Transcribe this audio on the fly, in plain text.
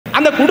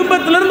அந்த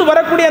குடும்பத்திலிருந்து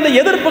வரக்கூடிய அந்த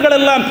எதிர்ப்புகள்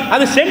எல்லாம்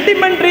அது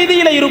சென்டிமெண்ட்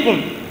ரீதியில்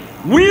இருக்கும்,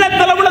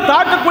 உள்ளத்தளவில்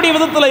தாக்கக்கூடிய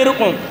விதத்தில்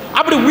இருக்கும்.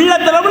 அப்படி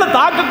உள்ளத்தளவில்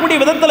தாக்கக்கூடிய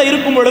விதத்தில்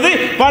இருக்கும் பொழுது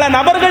பல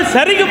நபர்கள்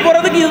சரிக்கு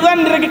போறதுக்கு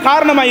இதுதான் இன்றைக்கு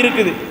காரணமாக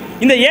இருக்குது.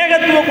 இந்த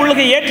ஏகத்துவ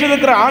கொள்கை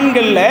ஏற்றிருக்கிற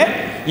ஆண்கள்ல,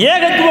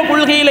 ஏகத்துவ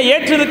கொள்கையில்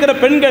ஏற்றிருக்கிற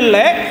பெண்கள்ல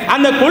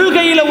அந்த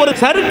கொள்கையில் ஒரு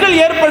சறுக்கல்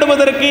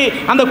ஏற்படுவதற்கு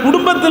அந்த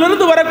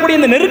குடும்பத்திலிருந்து வரக்கூடிய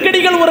இந்த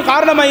நெருக்கடிகள் ஒரு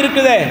காரணமாக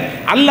இருக்குது.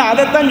 அல்லாஹ்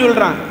அதைத்தான்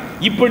சொல்றான்.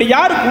 இப்படி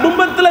யார்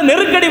குடும்பத்தில்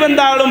நெருக்கடி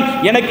வந்தாலும்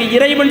எனக்கு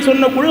இறைவன்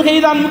சொன்ன கொள்கை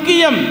தான்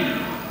முக்கியம்,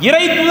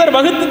 இறை தூதர்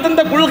வகுத்து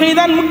தந்த கொள்கை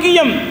தான்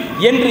முக்கியம்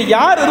என்று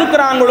யார்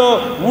இருக்கிறாங்களோ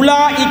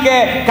உலாயிக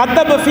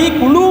கத்தப ஃபீ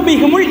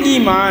குலூபிஹிமுல்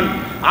ஈமான்,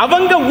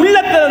 அவங்க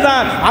உள்ளத்தில்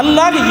தான்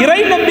அல்லாஹ் இறை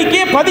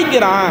நம்பிக்கையை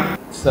பதிக்கிறான்.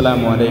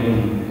 அஸ்ஸலாமு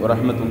அலைக்கும்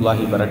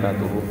வரஹ்மத்துல்லாஹி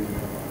வபரகாத்துஹு.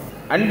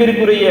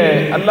 அன்பிற்குரிய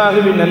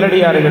அல்லாஹுவின்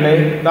நல்லடியார்களே,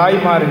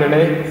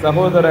 தாய்மார்களே,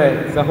 சகோதர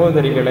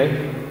சகோதரிகளே,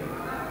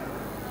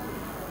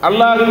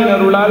 அல்லாஹுவின்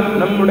அருளால்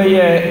நம்முடைய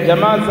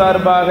ஜமாத்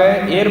சார்பாக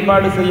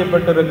ஏற்பாடு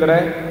செய்யப்பட்டிருக்கிற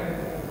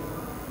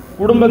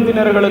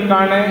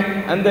குடும்பத்தினர்களுக்கான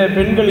அந்த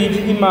பெண்கள்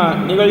இஜ்திமா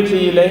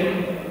நிகழ்ச்சியிலே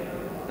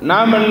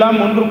நாம் எல்லாம்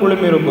ஒன்று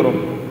குழுமியிருக்கிறோம்.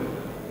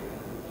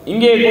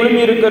 இங்கே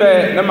குழுமியிருக்கிற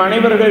நம்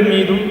அனைவர்கள்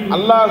மீதும்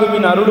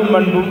அல்லாஹுவின் அருளும்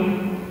அன்பும்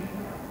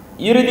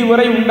இறுதி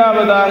வரை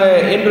உண்டாவதாக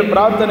என்று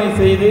பிரார்த்தனை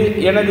செய்து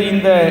எனது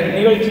இந்த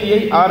நிகழ்ச்சியை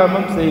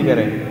ஆரம்பம்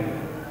செய்கிறேன்.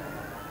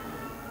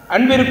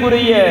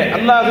 அன்பிற்குரிய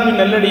அல்லாஹுவின்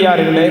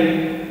நல்லடியார்களே,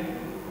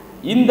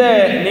 இந்த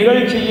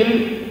நிகழ்ச்சியில்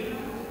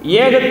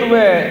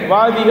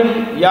ஏகத்துவவாதிகள்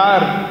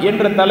யார்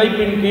என்ற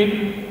தலைப்பின் கீழ்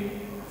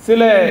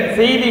சில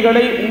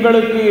செய்திகளை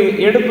உங்களுக்கு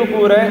எடுத்து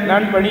கூற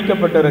நான்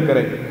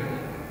பணிக்கப்பட்டிருக்கிறேன்.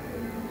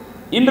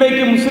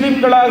 இன்றைக்கு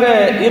முஸ்லிம்களாக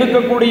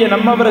இருக்கக்கூடிய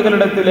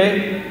நம்மவர்களிடத்திலே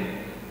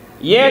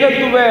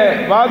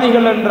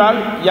ஏகத்துவவாதிகள் என்றால்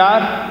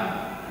யார்,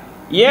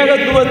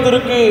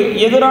 ஏகத்துவத்திற்கு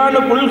எதிரான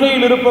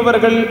கொள்கையில்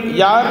இருப்பவர்கள்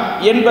யார்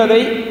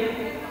என்பதை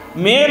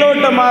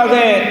மேலோட்டமாக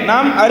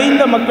நாம்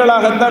அறிந்த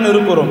மக்களாகத்தான்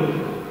இருக்கிறோம்.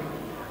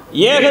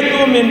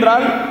 ஏகத்துவம்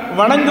என்றால்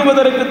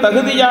வணங்குவதற்கு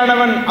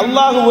தகுதியானவன்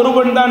அல்லாஹ்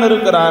ஒருவன் தான்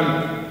இருக்கிறான்,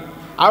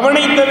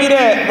 அவனை தவிர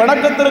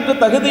வணக்கத்திற்கு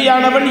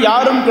தகுதியானவன்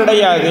யாரும்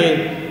கிடையாது.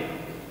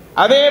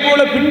 அதே போல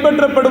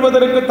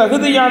பின்பற்றப்படுவதற்கு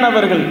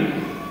தகுதியானவர்கள்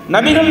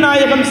நபிகள்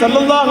நாயகம்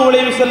ஸல்லல்லாஹு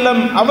அலைஹி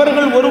வஸல்லம்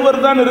அவர்கள்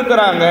ஒருவர் தான்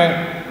இருக்கிறாங்க,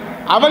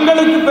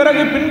 அவங்களுக்கு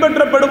பிறகு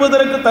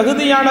பின்பற்றப்படுவதற்கு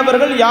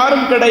தகுதியானவர்கள்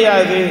யாரும்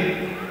கிடையாது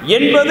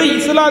என்பது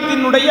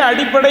இஸ்லாத்தினுடைய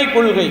அடிப்படை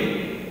கொள்கை.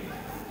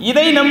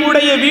 இதை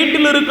நம்முடைய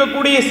வீட்டில்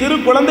இருக்கக்கூடிய சிறு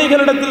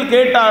குழந்தைகளிடத்தில்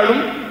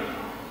கேட்டாலும்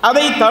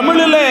அதை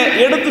தமிழில்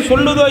எடுத்து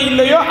சொல்லுதோ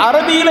இல்லையோ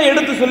அரபியில்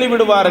எடுத்து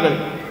சொல்லிவிடுவார்கள்.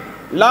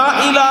 லா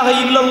இலாஹ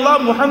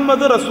இல்லல்லாஹ்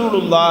முஹம்மது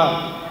ரசூலுல்லாஹ்,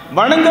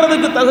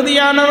 வணங்குறதுக்கு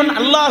தகுதியானவன்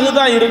அல்லாஹு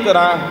தான்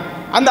இருக்கிறான்,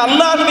 அந்த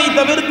அல்லாஹுவை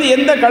தவிர்த்து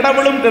எந்த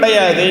கடவுளும்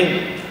கிடையாது.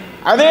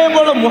 அதே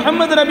போல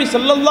முஹம்மது நபி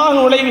ஸல்லல்லாஹு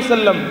அலைஹி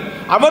வஸல்லம்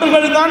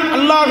அவர்கள்தான்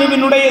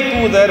அல்லாஹுவினுடைய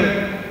தூதர்,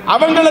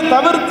 அவங்களை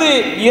தவிர்த்து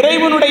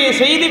இறைவனுடைய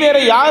செய்தி வேற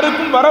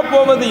யாருக்கும்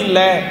வரப்போவது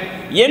இல்லை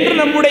என்று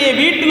நம்முடைய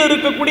வீட்டில்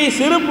இருக்கக்கூடிய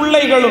சிறு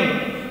பிள்ளைகளும்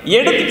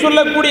எடுத்து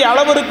சொல்லக்கூடிய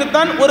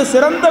அளவிற்குத்தான் ஒரு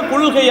சிறந்த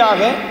கொள்கையாக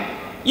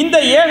இந்த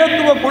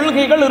ஏகத்துவ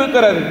கொள்கைகள்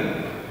இருக்கிறது.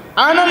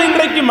 ஆனால்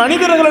இன்றைக்கு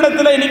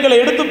மனிதர்களிடத்தில் நீங்கள்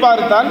எடுத்து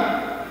பார்த்தால்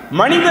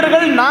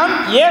மனிதர்கள் நாம்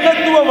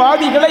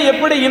ஏகத்துவவாதிகளை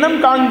எப்படி இனம்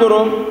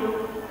காண்கிறோம்?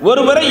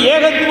 ஒருவரை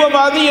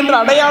ஏகத்துவவாதி என்று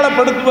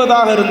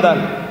அடையாளப்படுத்துவதாக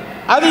இருந்தால்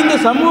அது இந்த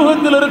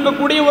சமூகத்தில்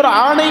இருக்கக்கூடிய ஒரு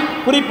ஆணை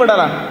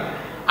குறிப்பிடலாம்,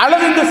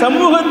 அல்லது இந்த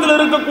சமூகத்தில்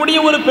இருக்கக்கூடிய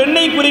ஒரு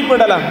பெண்ணை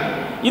குறிப்பிடலாம்.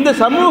 இந்த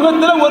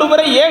சமூகத்தில்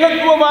ஒருவரை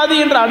ஏகத்துவவாதி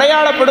என்று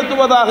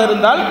அடையாளப்படுத்துவதாக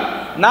இருந்தால்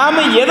நாம்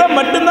எதை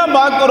மட்டும்தான்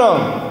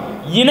பார்க்கிறோம்?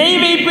 இணை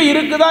வைப்பு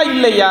இருக்குதா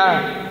இல்லையா?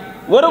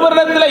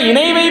 ஒருவரிடத்தில்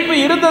இணை வைப்பு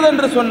இருந்தது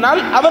என்று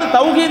சொன்னால் அவர்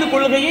தௌஹீது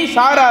கொள்கையை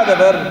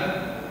சாராதவர்.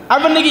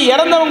 அவன்னைக்கு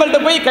இறந்தவங்கள்ட்ட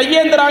போய்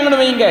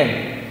கையேந்துறாங்கன்னு வைங்க,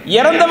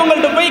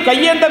 இறந்தவங்கள்ட்ட போய்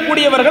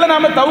கையேந்தக்கூடியவர்களை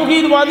நாம்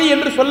தௌஹீத்வாதி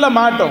என்று சொல்ல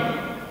மாட்டோம்,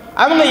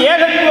 அவங்க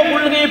ஏகத்துவ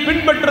கொள்கையை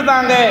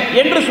பின்பற்றுதாங்க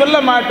என்று சொல்ல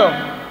மாட்டோம்.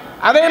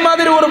 அதே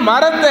மாதிரி ஒரு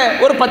மரத்தை,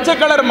 ஒரு பச்சை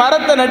கலர்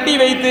மரத்தை நட்டி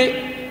வைத்து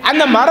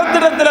அந்த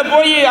மரத்திடத்தில்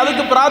போய்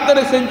அதுக்கு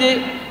பிரார்த்தனை செஞ்சு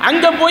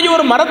அங்கே போய்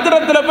ஒரு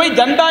மரத்திடத்தில் போய்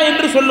ஜண்டா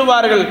என்று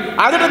சொல்லுவார்கள்,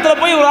 அதிடத்துல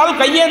போய் ஒரு ஆள்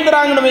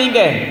கையேந்துறாங்கன்னு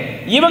வைங்க,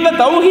 இவங்க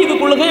தௌஹீது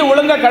கொள்கையை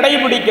ஒழுங்காக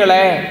கடைபிடிக்கல,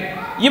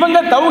 இவங்க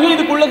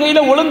தௌஹீது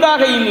கொள்கையில்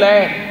ஒழுங்காக இல்லை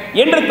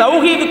என்று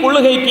தௌஹீது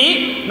கொள்கைக்கு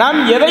நாம்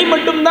எதை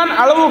மட்டும்தான்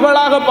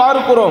அளவுகளாக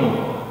பார்க்கிறோம்?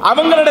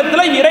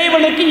 அவங்களிடத்துல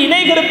இறைவனுக்கு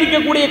இணை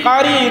கற்பிக்கக்கூடிய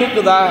காரியம்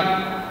இருக்குதா,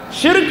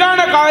 ஷிர்கான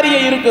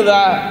காரியம்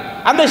இருக்குதா?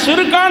 அந்த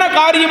ஷிர்கான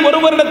காரியம்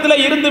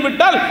ஒருவரிடத்தில் இருந்து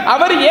விட்டால்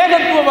அவர்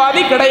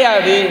ஏகத்துவவாதி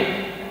கிடையாது.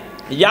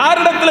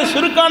 யாரிடத்துல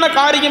ஷிர்கான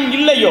காரியம்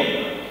இல்லையோ,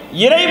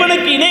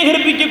 இறைவனுக்கு இணை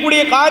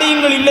கற்பிக்கக்கூடிய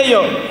காரியங்கள்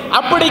இல்லையோ,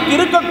 அப்படி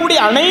இருக்கக்கூடிய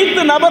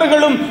அனைத்து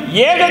நபர்களும்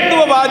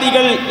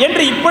ஏகத்துவவாதிகள்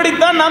என்று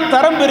இப்படித்தான் நாம்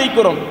தரம்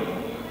பிரிக்கிறோம்.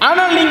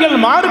 ஆனால் நீங்கள்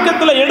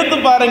மார்க்கத்தில் எடுத்து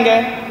பாருங்க,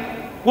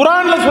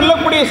 குர்ஆன்ல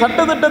சொல்லக்கூடிய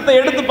சட்டத்திட்டத்தை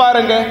எடுத்து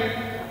பாருங்க,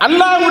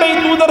 அல்லாஹ்வுடைய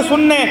தூதர்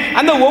சொன்ன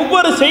அந்த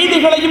ஒவ்வொரு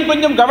செய்திகளையும்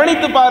கொஞ்சம்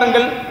கவனித்து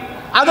பாருங்கள்.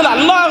 அதில்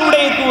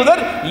அல்லாஹ்வுடைய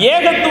தூதர்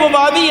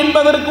ஏகத்துவவாதி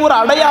என்பதற்கு ஒரு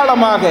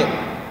அடையாளமாக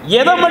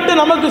எதை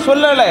மட்டும் நமக்கு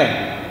சொல்லலை,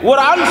 ஒரு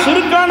ஆள்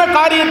சிறுக்கான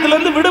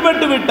காரியத்திலிருந்து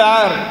விடுபட்டு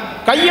விட்டார்,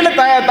 கையில்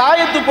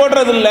தாயத்து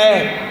போடுறதில்லை,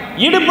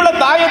 இடுப்புல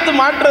தாயத்து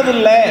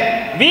மாற்றுறதில்ல,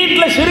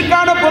 வீட்டில்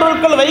சிறுக்கான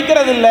பொருட்கள்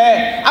வைக்கிறதில்ல.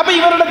 அப்ப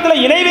இவரிடத்துல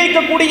இணை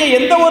வைக்கக்கூடிய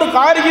எந்த ஒரு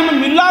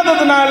காரியமும்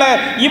இல்லாததுனால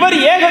இவர்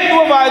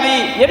ஏகத்துவவாதி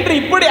என்று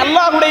இப்படி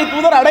அல்லாஹ்வுடைய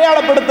தூதர்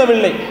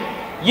அடையாளப்படுத்தவில்லை.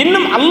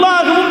 இன்னும்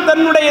அல்லாஹ்வும்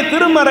தன்னுடைய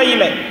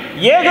திருமறையில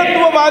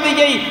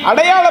ஏகத்துவவாதியை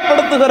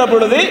அடையாளப்படுத்துகிற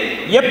பொழுது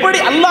எப்படி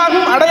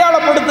அல்லாஹ்வும்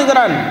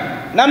அடையாளப்படுத்துகிறான்?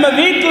 நம்ம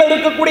வீட்டில்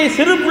இருக்கக்கூடிய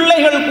சிறு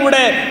பிள்ளைகள் கூட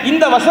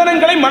இந்த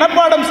வசனங்களை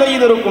மனப்பாடம்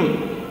செய்திருக்கும்.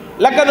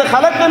 லக்கது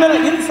ஹலக்கனல்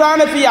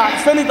இன்சான ஃபீ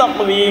அஹ்ஸனி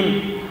தக்வீம்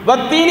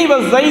வத்தீனி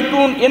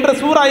வஸ்ஸைத்தூன் என்ற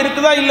சூரா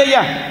இருக்குதா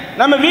இல்லையா?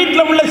 நம்ம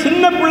வீட்டில் உள்ள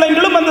சின்ன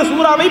பிள்ளைங்களும் அந்த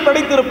சூறாவை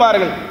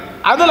படித்திருப்பார்கள்.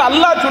 அதில்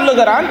அல்லாஹ்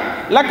சொல்லுகிறான்,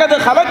 லக்கது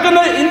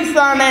ஹலக்கனல்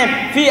இன்சான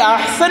ஃபீ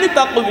அஹ்ஸனி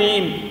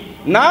தக்வீம்,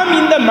 நாம்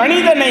இந்த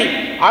மனிதனை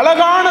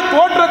அழகான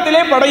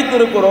தோற்றத்திலே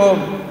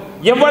படைத்திருக்கிறோம்.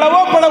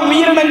 எவ்வளவோ பல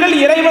உயிரினங்கள்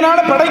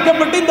இறைவனால்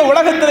படைக்கப்பட்டு இந்த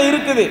உலகத்தில்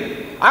இருக்குது.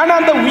 ஆனால்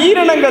அந்த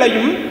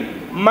உயிரினங்களையும்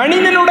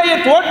மனிதனுடைய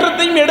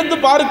தோற்றத்தையும் எடுத்து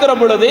பார்க்கிற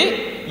பொழுது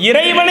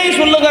இறைவனை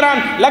சொல்லுகிறான்,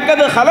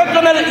 லக்கது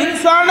ஹலக்கனல்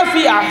இன்சான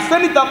ஃபீ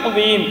அஹ்ஸனி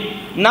தக்வீம்,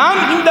 நாம்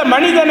இந்த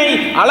மனிதனை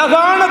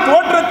அழகான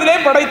தோற்றத்திலே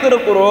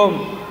படைத்திருக்கிறோம்.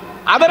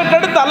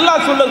 அதற்கடுத்து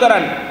அல்லாஹ்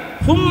சொல்லுகிறான்,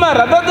 சும்ம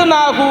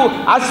ரததுனாஹு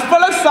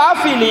அஸ்ஃபல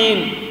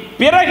சாஃபிலீன்,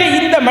 பிறகு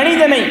இந்த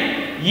மனிதனை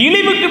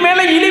இழிவுக்கு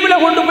மேலே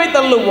இழிவில் கொண்டு போய்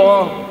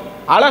தள்ளுவோம்.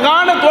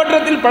 அழகான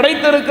தோற்றத்தில்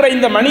படைத்திருக்கிற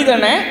இந்த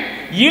மனிதனை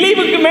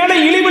இழிவுக்கு மேலே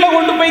இழிவில்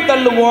கொண்டு போய்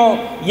தள்ளுவோம்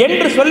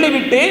என்று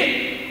சொல்லிவிட்டு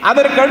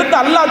அதற்கடுத்து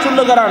அல்லாஹ்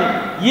சொல்லுகிறான்,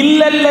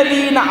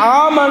 இல்லல்லதீன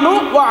ஆமனு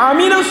வ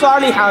அமிலு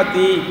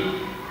சாலிஹாத்தி,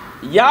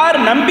 யார்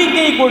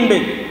நம்பிக்கை கொண்டு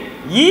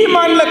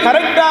ஈமான்ல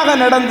கரெக்டாக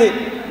நடந்து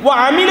வ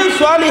அமிலு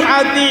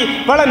சாலிஹாத்தி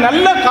பல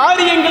நல்ல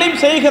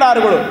காரியங்களையும்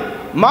செய்கிறார்களோ,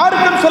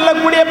 மார்க்கம்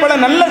சொல்லக்கூடிய பல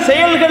நல்ல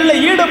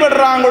செயல்களில்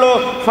ஈடுபடுறாங்களோ,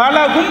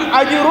 ஃபலகும்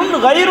அஜ்ருன்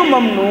கைரு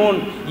மம்னூன்,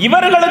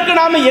 இவர்களுக்கு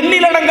நாம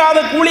எண்ணிலடங்காத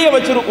கூலியை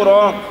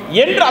வச்சிருக்கிறோம்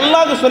என்று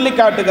அல்லாஹ் சொல்லி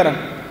காட்டுகிறான்.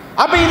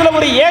 அப்ப இதுல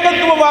ஒரு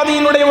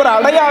ஏகத்துவவாதியினுடைய ஒரு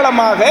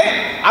அடையாளமாக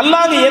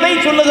அல்லாஹ் எதை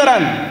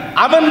சொல்லுகிறான்?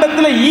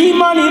 அவனிடத்துல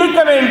ஈமான்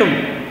இருக்க வேண்டும்,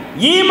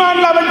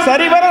 ஈமான்ல அவன்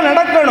சரிவர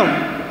நடக்கணும்.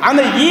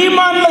 அந்த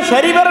ஈமான்ல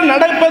சரிவர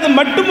நடப்பது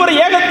மட்டும் ஒரு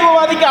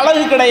ஏகத்துவவாதிக்கு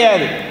அழகு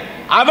கிடையாது.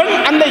 அவன்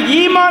அந்த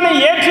ஈமானை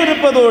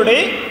ஏற்றிருப்பதோடு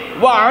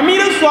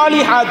அமிரு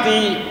சாலிஹாத்தி,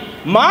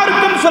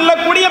 மார்க்கம்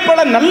சொல்லக்கூடிய பல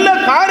நல்ல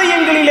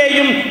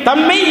காரியங்களிலேயும்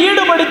தம்மை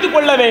ஈடுபடுத்திக்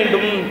கொள்ள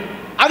வேண்டும்.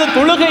 அது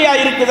தொழுகையா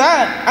இருக்குதா,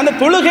 அந்த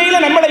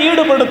தொழுகையில நம்மளை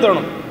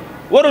ஈடுபடுத்தணும்.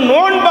 ஒரு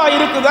நோன்பா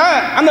இருக்குதா,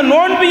 அந்த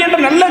நோன்பு என்ற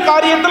நல்ல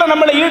காரியத்தில்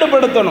நம்மளை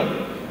ஈடுபடுத்தணும்.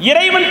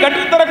 இறைவன்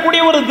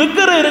கற்றுத்தரக்கூடிய ஒரு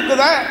திக்ர்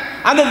இருக்குதா,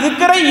 அந்த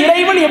திக்ரை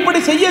இறைவன்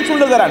எப்படி செய்ய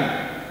சொல்லுகிறான்,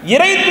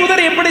 இறை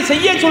தூதர் எப்படி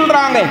செய்ய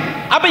சொல்றாங்க.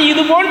 அப்ப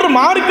இது போன்று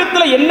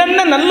மார்க்கத்தில்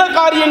என்னென்ன நல்ல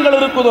காரியங்கள்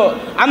இருக்குதோ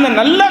அந்த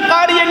நல்ல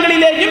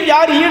காரியங்களிலேயும்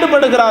யார்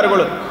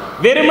ஈடுபடுகிறார்களோ,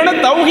 வெறுமன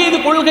தௌஹீது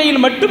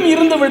கொள்கையில் மட்டும்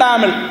இருந்து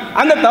விடாமல்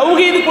அந்த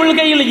தௌஹீது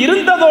கொள்கையில்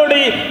இருந்ததோடு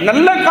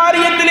நல்ல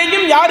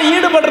காரியத்திலேயும் யார்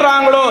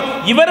ஈடுபடுறாங்களோ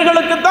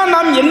இவர்களுக்கு தான்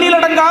நாம்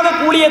எண்ணிலடங்காத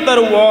கூலியை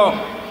தருவோம்.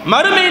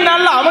 மறுமை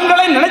நாளில்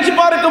அவங்களை நினைச்சு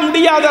பார்க்க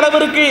முடியாத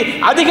அளவிற்கு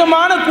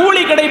அதிகமான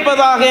கூலி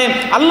கிடைப்பதாக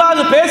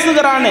அல்லாஹ்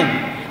பேசுகிறானே.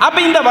 அப்ப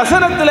இந்த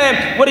வசனத்தில்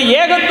ஒரு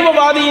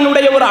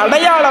ஏகத்துவவாதியினுடைய ஒரு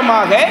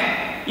அடையாளமாக,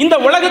 இந்த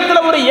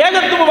உலகத்தில் ஒரு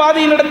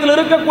ஏகத்துவவாதியினிடத்தில்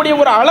இருக்கக்கூடிய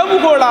ஒரு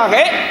அளவுகோலாக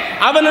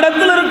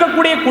அவனிடத்தில்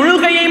இருக்கக்கூடிய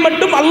கொள்கையை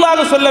மட்டும்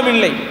அல்லாஹ்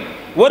சொல்லவில்லை.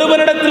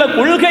 ஒருவனிடத்தில்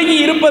கொள்கை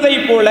இருப்பதை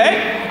போல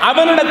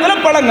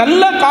அவனிடத்தில் பல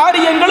நல்ல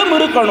காரியங்களும்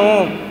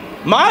இருக்கணும்.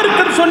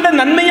 மார்க்கம் சொன்ன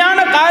நன்மையான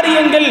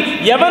காரியங்கள்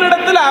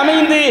எவனிடத்தில்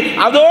அமைந்து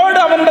அதோடு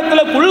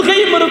அவனிடத்தில்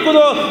கொள்கையும்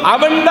இருக்குதோ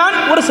அவன்தான்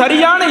ஒரு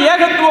சரியான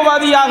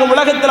ஏகத்துவவாதியாக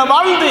உலகத்தில்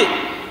வாழ்ந்து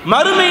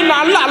மறுமை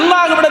நாளில்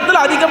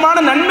அல்லாஹ்விடத்தில் அதிகமான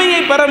நன்மையை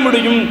பெற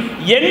முடியும்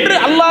என்று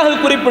அல்லாஹ்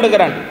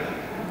குறிப்பிடுகிறான்.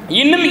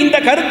 இன்னும் இந்த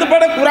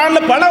கருத்துப்பட குர்ஆன்ல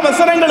பல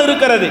வசனங்கள்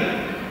இருக்கிறது.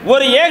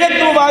 ஒரு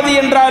ஏகத்துவவாதி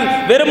என்றால்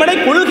வெறுமனே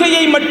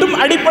கொள்கையை மட்டும்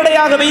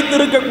அடிப்படையாக வைத்து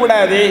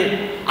இருக்கக்கூடாது,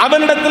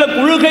 அவனிடத்தில்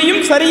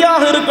கொள்கையும்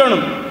சரியாக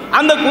இருக்கணும்.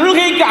 அந்த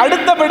கொள்கைக்கு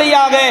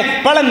அடுத்தபடியாக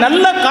பல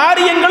நல்ல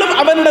காரியங்களும்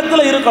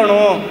அவனிடத்தில்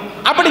இருக்கணும்.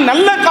 அப்படி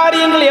நல்ல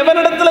காரியங்கள்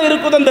எவனிடத்தில்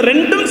இருக்குதோ அந்த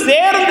ரெண்டும்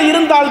சேர்ந்து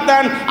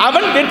இருந்தால்தான்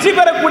அவன் வெற்றி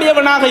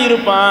பெறக்கூடியவனாக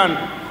இருப்பான்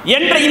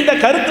என்ற இந்த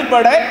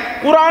கருத்துப்பட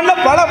குர்ஆன்ல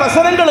பல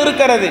வசனங்கள்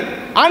இருக்கிறது.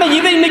 ஆனா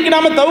இதை இன்னைக்கு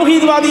நாம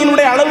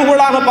தௌஹீத்வாதியினுடைய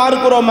அளவுகோலாக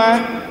பார்க்கிறோமா?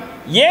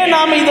 ஏன்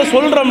நாம இதை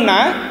சொல்றோம்னா,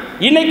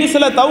 இன்னைக்கு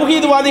சில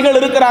தௌஹீத்வாதிகள்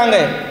இருக்கிறாங்க,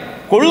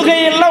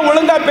 கொள்கையெல்லாம்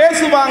ஒழுங்கா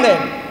பேசுவாங்க,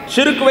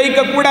 ஷிர்க்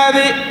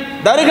வைக்கக்கூடாது,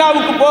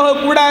 தர்காவுக்கு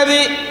போகக்கூடாது,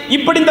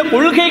 இப்படி இந்த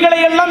கொள்கைகளை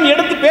எல்லாம்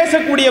எடுத்து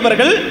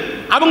பேசக்கூடியவர்கள்.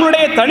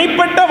 அவங்களுடைய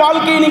தனிப்பட்ட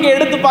வாழ்க்கையை நீங்க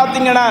எடுத்து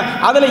பார்த்தீங்கன்னா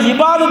அதுல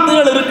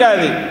இபாதத்துகள்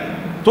இருக்காது.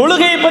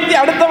 தொழுகையை பற்றி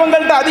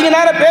அடுத்தவங்கள்ட்ட அதிக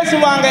நேரம்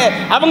பேசுவாங்க,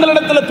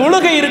 அவங்களிடத்துல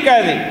தொழுகை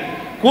இருக்காது.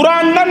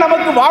 குர்ஆன் தான்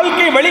நமக்கு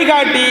வாழ்க்கை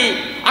வழிகாட்டி,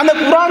 அந்த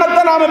குர்ஆனை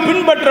நாம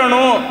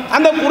பின்பற்றணும்,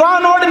 அந்த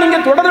குர்ஆனோடு நீங்க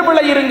தொடர்புல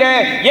இருங்க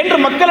என்று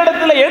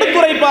மக்களிடத்தில்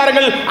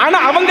எடுத்துரைப்பார்கள். ஆனா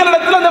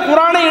அவங்களிடத்தில் அந்த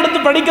குர்ஆனை எடுத்து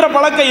படிக்கிற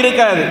பழக்கம்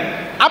இருக்காது.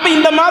 அப்ப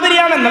இந்த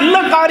மாதிரியான நல்ல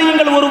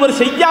காரியங்கள் ஒருவர்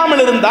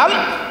செய்யாமல் இருந்தால்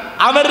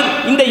அவர்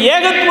இந்த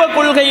ஏகத்துவ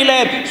கொள்கையில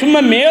சும்மா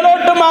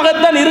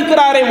மேலோட்டமாகத்தான்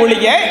இருக்கிறாரே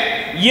ஒழிய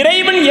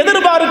இறைவன்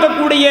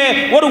எதிர்பார்க்கக்கூடிய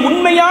ஒரு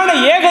உண்மையான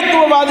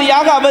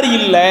ஏகத்துவவாதியாக அவர்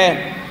இல்லை.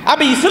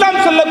 அப்ப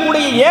இஸ்லாம்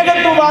சொல்லக்கூடிய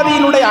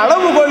ஏகத்துவவாதியினுடைய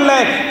அளவுகோல்ல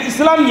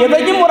இஸ்லாம்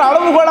எதையும் ஒரு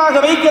அளவுகோலாக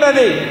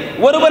வைக்கிறது.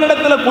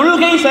 ஒருவனிடத்தில்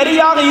கொள்கை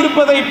சரியாக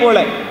இருப்பதை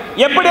போல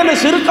எப்படி அந்த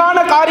சிறுக்கான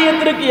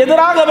காரியத்திற்கு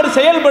எதிராக அவர்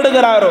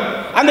செயல்படுகிறாரோ,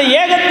 அந்த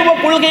ஏகத்துவ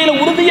கொள்கையில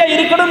உறுதியா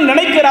இருக்கணும்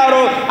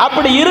நினைக்கிறாரோ,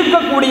 அப்படி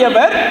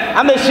இருக்கக்கூடியவர்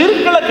அந்த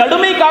சிறுக்களை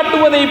கடுமை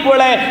காட்டுவதை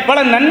போல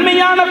பல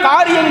நன்மையான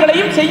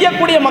காரியங்களையும்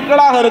செய்யக்கூடிய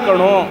மக்களாக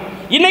இருக்கணும்.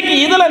 இன்னைக்கு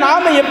இதுல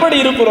நாம எப்படி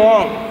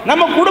இருக்கிறோம்,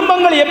 நம்ம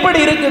குடும்பங்கள் எப்படி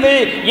இருக்குது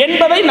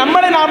என்பதை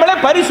நம்மளை நாமளே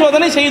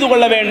பரிசோதனை செய்து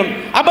கொள்ள வேண்டும்.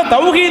 அப்ப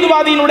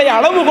தௌஹீத்வாதியினுடைய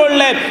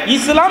அளவுகோல்ல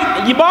இஸ்லாம்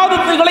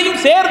இபாதத்துகளையும்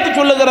சேர்த்து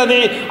சொல்லுகிறது.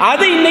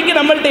 அது இன்னைக்கு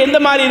நம்மள்ட்ட எந்த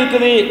மாதிரி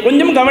இருக்குது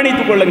கொஞ்சம்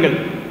கவனித்துக் கொள்ளுங்கள்.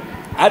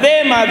 அதே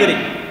மாதிரி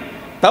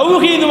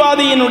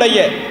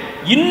தௌஹீத்வாதியினுடைய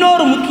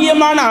இன்னொரு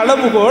முக்கியமான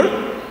அளவுகோல்,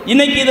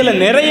 இன்னைக்கு இதுல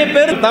நிறைய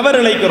பேர் தவறு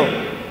இழைக்கிறோம்.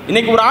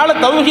 இன்னைக்கு ஒரு ஆளை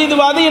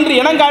தௌஹீத்வாதி என்று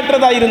இனம்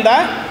காட்டுறதா இருந்தா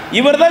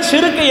இவர் தான்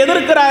ஷிர்க்கை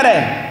எதிர்க்கிறாரு,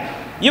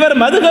 இவர்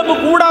மதுஹப்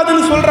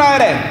கூடாதுன்னு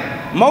சொல்றாரு,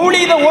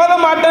 மௌலீத ஓத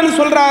மாட்டேன்னு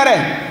சொல்றாரு.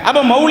 அப்ப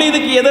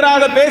மௌலீதுக்கு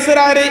எதிராக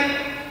பேசுறாரு,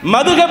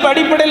 மதுஹப்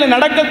அடிப்படையில்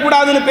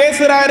நடக்கக்கூடாதுன்னு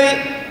பேசுறாரு,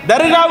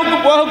 தர்காவுக்கு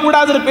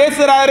போகக்கூடாதுன்னு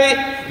பேசுறாரு,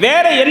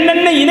 வேற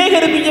என்னென்ன இணை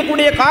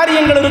கற்பிக்கக்கூடிய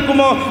காரியங்கள்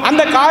இருக்குமோ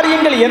அந்த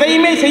காரியங்கள்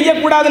எதையுமே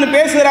செய்யக்கூடாதுன்னு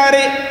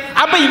பேசுறாரு.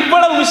 அப்ப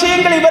இவ்வளவு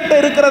விஷயங்கள் இவர்கிட்ட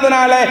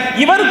இருக்கிறதுனால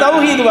இவர்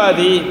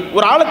தௌஹீத்வாதி.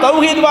 ஒரு ஆளு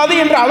தௌஹீத்வாதி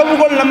என்ற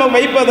அளவுகோல் நம்ம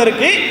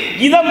வைப்பதற்கு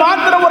இதை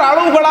மாத்திரம் ஒரு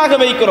அளவுகோலாக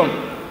வைக்கிறோம்.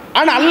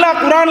 ஆனா அல்லாஹ்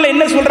குர்ஆன்ல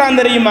என்ன சொல்றான்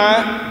தெரியுமா?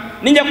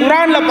 நீங்க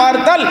குர்ஆன்ல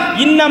பார்த்தால்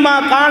இன்னமா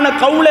கான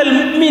கௌலல்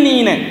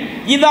முஃமினீன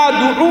இதா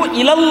துஉ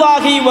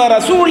இலல்லாஹி வ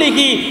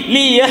ரசூலிஹி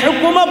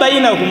லியஹ்கும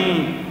பைனஹும்.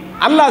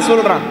 அல்லாஹ்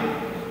சொல்றான்,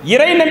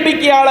 இறை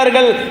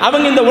நம்பிக்கையாளர்கள்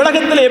அவங்க இந்த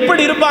உலகத்தில்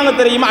எப்படி இருப்பாங்க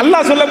தெரியுமா?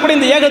 அல்லாஹ் சொல்லக்கூடிய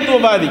இந்த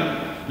ஏகத்துவவாதி,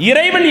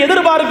 இறைவன்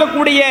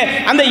எதிர்பார்க்கக்கூடிய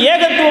அந்த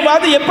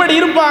ஏகத்துவவாதி எப்படி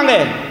இருப்பாங்க,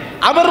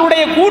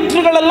 அவருடைய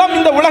கூற்றுகள் எல்லாம்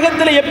இந்த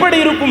உலகத்தில் எப்படி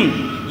இருக்கும்?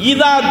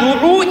 இதா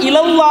துஉ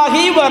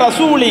இலல்லாஹி வ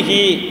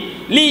ரசூலிஹி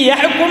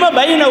லியஹ்கும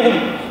பைனஹும்.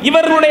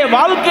 இவருடைய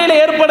வாழ்க்கையில்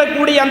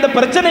ஏற்படக்கூடிய அந்த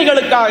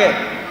பிரச்சனைகளுக்காக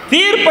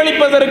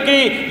தீர்ப்பளிப்பதற்கு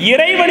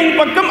இறைவனின்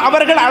பக்கம்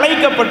அவர்கள்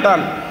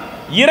அழைக்கப்பட்டால்,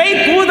 இறை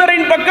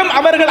தூதரின் பக்கம்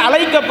அவர்கள்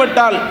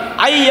அழைக்கப்பட்டால்,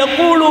 ஐ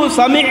யகூலு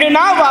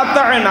சமிஅனா வ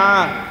அத்தஅனா,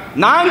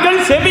 நாங்கள்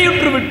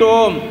செவியுற்று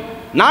விட்டோம்,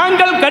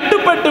 நாங்கள்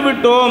கட்டுப்பட்டு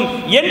விட்டோம்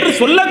என்று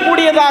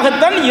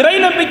சொல்லக்கூடியதாகத்தான் இறை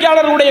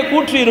நம்பிக்கையாளருடைய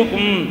கூற்று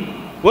இருக்கும்.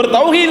 ஒரு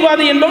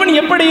தௌஹீத்வாதி என்பவன்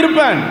எப்படி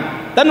இருப்பான்?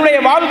 தன்னுடைய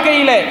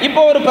வாழ்க்கையில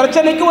இப்போ ஒரு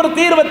பிரச்சனைக்கு ஒரு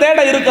தீர்வை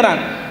தேட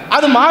இருக்கிறான்.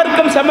 அது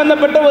மார்க்கம்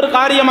சம்பந்தப்பட்ட ஒரு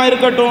காரியமாக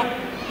இருக்கட்டும்,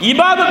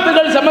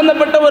 இபாதத்துகள்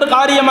சம்பந்தப்பட்ட ஒரு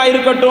காரியமாக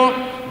இருக்கட்டும்,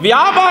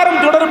 வியாபாரம்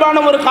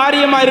தொடர்பான ஒரு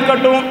காரியமாக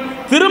இருக்கட்டும்,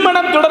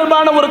 திருமணம்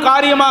தொடர்பான ஒரு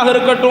காரியமாக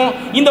இருக்கட்டும்,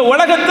 இந்த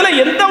உலகத்தில்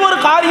எந்த ஒரு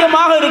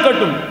காரியமாக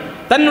இருக்கட்டும்,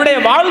 தன்னுடைய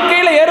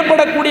வாழ்க்கையில்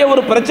ஏற்படக்கூடிய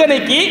ஒரு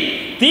பிரச்சனைக்கு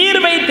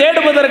தீர்வை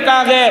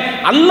தேடுவதற்காக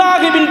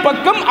அல்லாஹ்வின்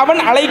பக்கம்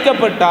அவன்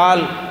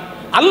அழைக்கப்பட்டால்,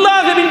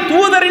 அல்லாஹ்வின்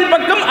தூதரின்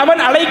பக்கம்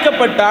அவன்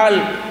அழைக்கப்பட்டால்,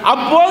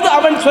 அப்போது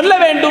அவன் சொல்ல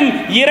வேண்டும்,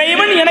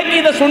 இறைவன் எனக்கு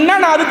இதை சொன்னா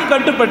நான் அதுக்கு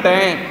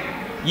கட்டுப்பட்டேன்,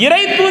 இறை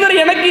தூதர்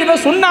எனக்கு இதை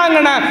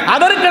சொன்னாங்கன்னா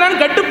அதற்கு நான்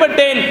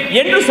கட்டுப்பட்டேன்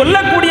என்று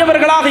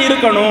சொல்லக்கூடியவர்களாக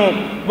இருக்கணும்.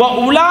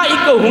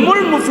 உலாயிக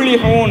ஹுமுல்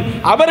முஃப்லிஹூன்,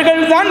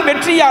 அவர்கள்தான்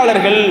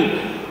வெற்றியாளர்கள்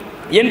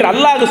என்று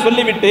அல்லாஹ்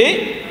சொல்லிவிட்டு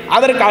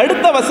அதற்கு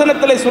அடுத்த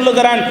வசனத்தில்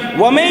சொல்லுகிறான்,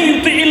 வமை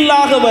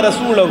யுத்திஇல்லாஹ வ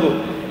ரசூலஹு,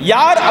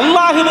 யார்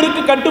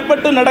அல்லாஹ்விற்கு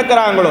கட்டுப்பட்டு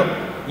நடக்கிறாங்களோ,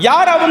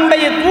 யார்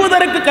அவனுடைய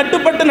தூதருக்கு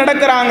கட்டுப்பட்டு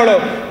நடக்கிறாங்களோ,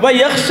 வ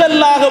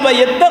யக்ஷல்லாஹ வ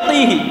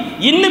யத்தகீஹி,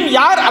 இன்னும்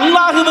யார்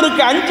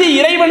அல்லாஹ்விற்கு அஞ்சி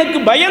இறைவனுக்கு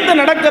பயந்து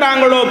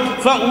நடக்கிறாங்களோ,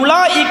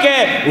 ஃபஉலாயிக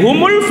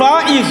ஹுமுல்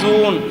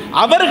ஃபாயிசூன்,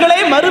 அவர்களே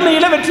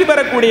மறுமையில வெற்றி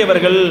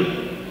பெறக்கூடியவர்கள்.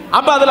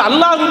 அப்ப அதில்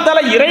அல்லாஹ்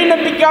தஆலா இறை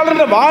நம்பிக்கையாளர்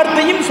என்ற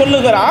வார்த்தையும்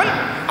சொல்லுகிறான்.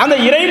 அந்த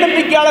இறை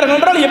நம்பிக்கையாளர்கள்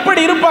என்றால்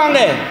எப்படி இருப்பாங்க?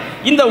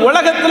 இந்த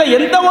உலகத்துல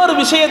எந்த ஒரு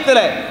விஷயத்துல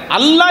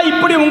அல்லாஹ்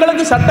இப்படி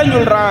உங்களுக்கு சட்டம்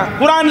சொல்றான்,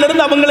 குர்ஆன்ல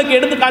இருந்து அவங்களுக்கு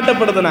எடுத்து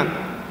காட்டப்படுதுன்னா,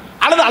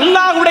 அல்லது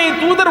அல்லாஹ்வுடைய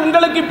தூதர்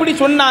உங்களுக்கு இப்படி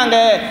சொன்னாங்க,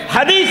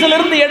 ஹதீஸ்ல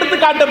இருந்து எடுத்து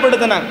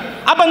காட்டப்படுதுன்னா,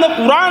 அப்ப அந்த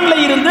குர்ஆன்ல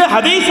இருந்து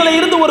ஹதீஸ்ல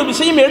இருந்து ஒரு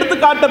விஷயம் எடுத்து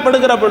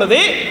காட்டப்படுகிற பொழுது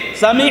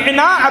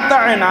சமிஅனா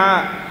அத்தஅனா,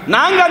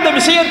 நாங்க அந்த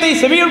விஷயத்தை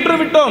செவியுற்று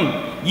விட்டோம்,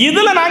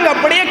 இதுல நாங்க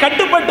அப்படியே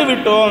கட்டுப்பட்டு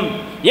விட்டோம்.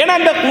 ஏன்னா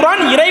இந்த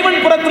குர்ஆன்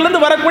இறைவன்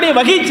புறத்திலிருந்து வரக்கூடிய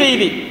வகை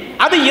செய்தி,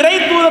 அது இறை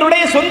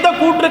தூதருடைய சொந்த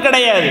கூற்று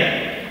கிடையாது.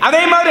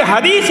 அதே மாதிரி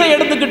ஹதீஸை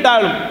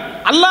எடுத்துக்கிட்டாலும்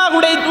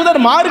அல்லாஹ்வுடைய தூதர்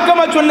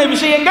மார்க்கமா சொன்ன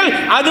விஷயங்கள்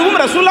அதுவும்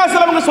ரசூலுல்லாஹி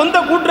ஸல்லல்லாஹு அலைஹி வஸல்லம் சொந்த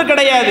கூற்று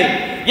கிடையாது.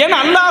 ஏன்னா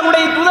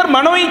அல்லாஹ்வுடைய தூதர்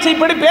மனோ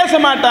இச்சைப்படி பேச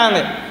மாட்டாங்க.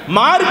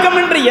 மார்க்கம்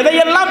என்று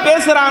எதையெல்லாம்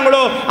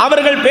பேசுறாங்களோ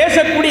அவர்கள்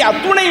பேசக்கூடிய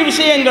அத்துணை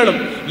விஷயங்களும்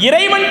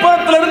இறைவன்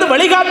புறத்திலிருந்து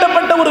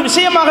வழிகாட்டப்பட்ட ஒரு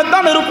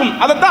விஷயமாகத்தான் இருக்கும்.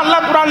 அதைத்தான்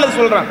அல்லாஹ் குர்ஆன்ல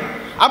சொல்றான்.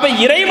 அப்ப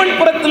இறைவன்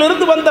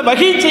புறத்திலிருந்து வந்த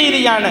வகை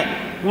செய்தியான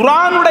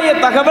குர்ஆனுடைய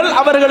தகவல்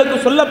அவர்களுக்கு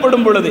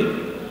சொல்லப்படும் பொழுது,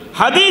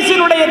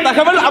 ஹதீஸினுடைய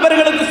தகவல்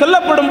அவர்களுக்கு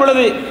சொல்லப்படும்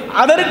பொழுது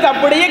அதற்கு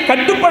அப்படியே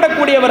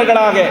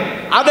கட்டுப்படக்கூடியவர்களாக,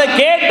 அதை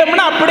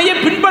கேட்டோம்னா அப்படியே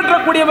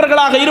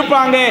பின்பற்றக்கூடியவர்களாக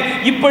இருப்பாங்க.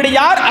 இப்படி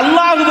யார்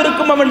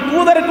அல்லாஹ்விற்கும் அவன்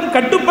தூதருக்கும்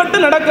கட்டுப்பட்டு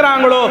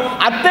நடக்கிறாங்களோ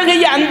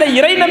அத்தகைய அந்த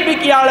இறை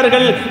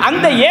நம்பிக்கையாளர்கள்,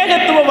 அந்த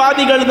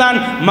ஏகத்துவவாதிகள் தான்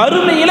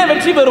மறுமையில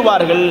வெற்றி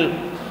பெறுவார்கள்.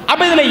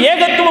 அப்ப இதுல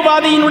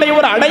ஏகத்துவவாதியினுடைய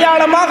ஒரு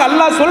அடையாளமாக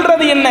அல்லாஹ்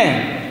சொல்றது என்ன?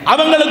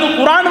 அவங்களுக்கு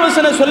குர்ஆன்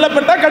வசனம்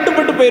சொல்லப்பட்டா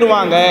கட்டுப்பட்டு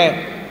போயிடுவாங்க.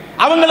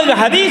 அவங்களுக்கு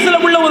ஹதீஸ்ல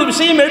உள்ள ஒரு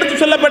விஷயம் எடுத்து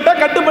சொல்லப்பட்டா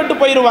கட்டுப்பட்டு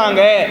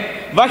போயிடுவாங்க.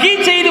 வகை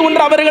செய்தி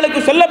ஒன்று அவர்களுக்கு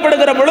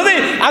சொல்லப்படுகிற பொழுது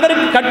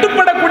அதற்கு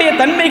கட்டுப்படக்கூடிய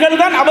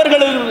தன்மைகள் தான்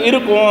அவர்களுக்கு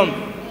இருக்கும்.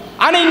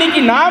 ஆனா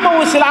இன்னைக்கு நாம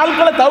ஒரு சில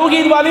ஆட்களை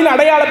தௌஹீத்வாதின்னு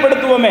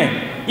அடையாளப்படுத்துவோமே,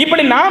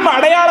 இப்படி நாம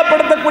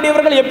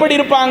அடையாளப்படுத்தக்கூடியவர்கள் எப்படி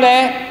இருப்பாங்க?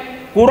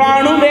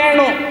 குர்ஆனும்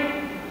வேணும்,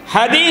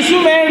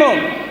 ஹதீஸும் வேணும்,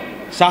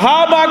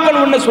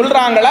 சஹாபாக்கள் ஒன்று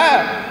சொல்றாங்களா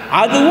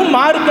அதுவும்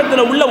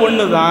மார்க்கத்தில் உள்ள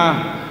ஒன்று தான்.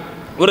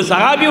 ஒரு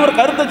சஹாபி ஒரு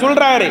கருத்தை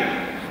சொல்றாரு,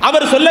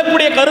 அவர்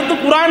சொல்லக்கூடிய கருத்து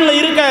குர்ஆன்ல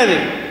இருக்காது,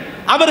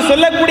 அவர்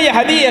சொல்லக்கூடிய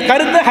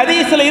கருத்து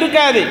ஹதீஸ்ல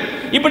இருக்காது.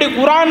 இப்படி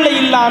குர்ஆன்ல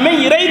இல்லாம,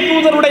 இறை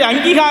தூதருடைய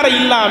அங்கீகாரம்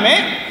இல்லாம,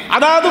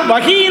 அதாவது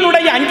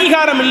வஹீயினுடைய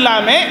அங்கீகாரம்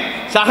இல்லாம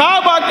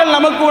சஹாபாக்கள்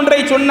நமக்கு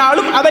ஒன்றை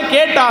சொன்னாலும் அதை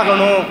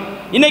கேட்டாகணும்.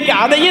 இன்னைக்கு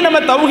அதையும் நம்ம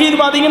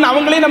தௌஹீத்வாதிங்கன்னு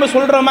அவங்களையும் நம்ம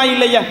சொல்றோமா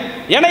இல்லையா?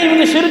 ஏன்னா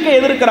இவங்க ஷிர்க்கை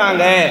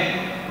எதிர்க்கிறாங்க,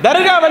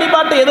 தர்கா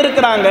வழிபாட்டை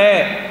எதிர்க்கிறாங்க,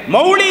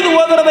 மௌலீது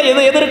ஓதுறதை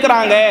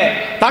எதிர்க்கிறாங்க,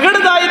 தகடு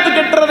தாயத்து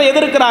கட்டுறதை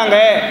எதிர்க்கிறாங்க,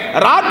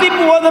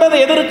 ராத்திப்பு ஓதுறதை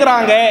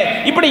எதிர்க்கிறாங்க.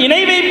 இப்படி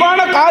இணை வைப்பான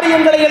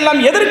காரியங்களை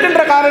எல்லாம்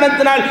எதிர்க்கின்ற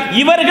காரணத்தினால்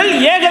இவர்கள்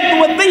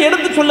ஏகத்துவத்தை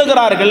எடுத்து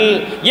சொல்லுகிறார்கள்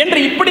என்று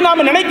இப்படி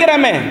நாம்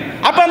நினைக்கிறோமே.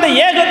 அப்ப அந்த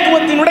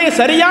ஏகத்துவத்தினுடைய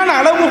சரியான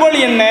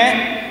அளவுகோல் என்ன?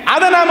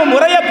 அதை நாம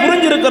முறையா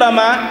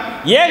புரிஞ்சிருக்கிறோமா?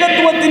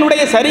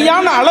 ஏகத்துவத்தினுடைய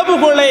சரியான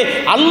அளவுகோலை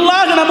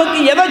அல்லாஹ் நமக்கு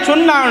எதை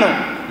சொன்னானோ,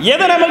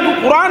 எது நமக்கு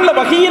குர்ஆன்ல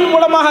வஹீயின்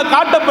மூலமாக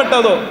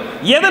காட்டப்பட்டதோ,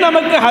 எது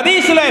நமக்கு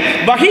ஹதீஸ்ல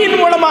வஹீயின்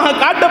மூலமாக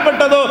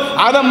காட்டப்பட்டதோ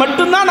அதை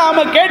மட்டும்தான்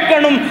நாம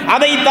கேட்கணும்.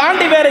 அதை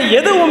தாண்டி வேற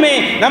எதுவுமே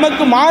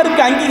நமக்கு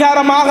மார்க்க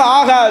அங்கீகாரமாக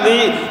ஆகாது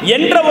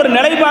என்ற ஒரு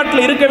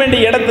நிலைப்பாட்டில் இருக்க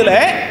வேண்டிய இடத்துல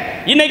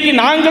இன்னைக்கு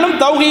நாங்களும்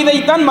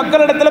தௌஹீதைத்தான்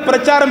மக்களிடத்தில்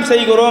பிரச்சாரம்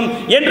செய்கிறோம்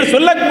என்று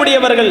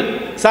சொல்லக்கூடியவர்கள்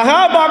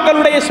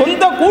சஹாபாக்களுடைய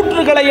சொந்த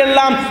கூற்றுகளை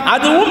எல்லாம்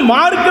அதுவும்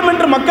மார்க்கம்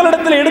என்று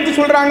மக்களிடத்தில் எடுத்து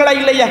சொல்றாங்களா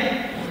இல்லையா?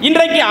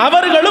 இன்றைக்கு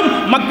அவர்களும்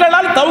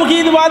மக்களால்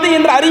தௌஹீத்வாதி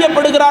என்று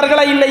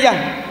அறியப்படுகிறார்களா இல்லையா?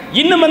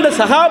 இன்னும் அந்த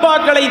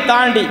சஹாபாக்களை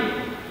தாண்டி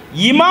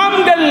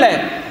இமாம்கள்ல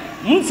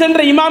முன்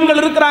சென்ற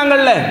இமாம்கள்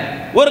இருக்கிறாங்கல்ல,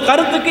 ஒரு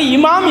கருத்துக்கு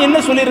இமாம் என்ன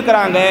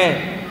சொல்லியிருக்கிறாங்க,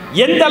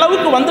 எந்த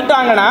அளவுக்கு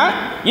வந்துட்டாங்கன்னா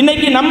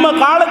இன்னைக்கு நம்ம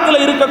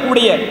காலத்தில்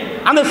இருக்கக்கூடிய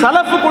அந்த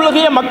சலஃபு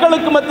கொள்கையை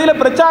மக்களுக்கு மத்தியில்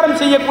பிரச்சாரம்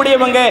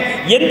செய்யக்கூடியவங்க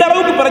எந்த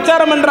அளவுக்கு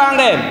பிரச்சாரம்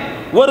பண்றாங்க.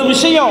 ஒரு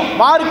விஷயம்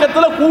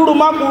மார்க்கத்தில்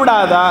கூடுமா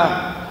கூடாதா,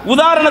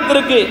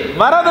 உதாரணத்திற்கு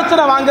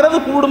வரதட்சணை வாங்குறது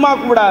கூடுமா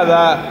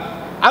கூடாதா,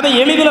 அதை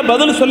எளிதில்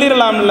பதில்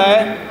சொல்லிடலாம்ல.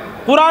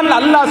 குர்ஆன்ல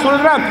அல்லாஹ்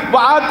சொல்றான்,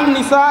 வாத்து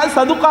நிசா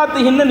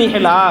சதுகாத்துஹின்ன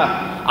நிஹலா,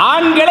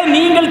 ஆண்களை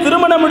நீங்கள்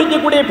திருமணம்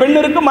முடிக்கக்கூடிய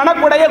பெண்ணிற்கு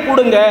மனக்கொடைய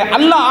கொடுங்க.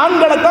 அல்லாஹ்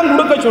ஆண்களை தான்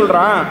கொடுக்க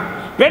சொல்றான்,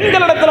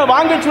 பெண்களிடத்துல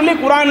வாங்க சொல்லி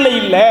குர்ஆன்ல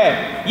இல்ல.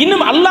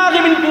 இன்னும்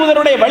அல்லாஹ்வின்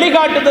தூதருடைய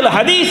வழிகாட்டுதல்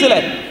ஹதீஸ்ல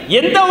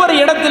எந்த ஒரு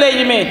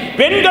இடத்திலேயுமே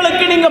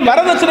பெண்களுக்கு நீங்க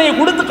வரதட்சணையை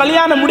கொடுத்து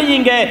கல்யாணம்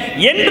முடியுங்க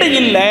என்று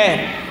இல்லை.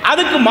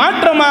 அதுக்கு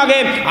மாற்றமாக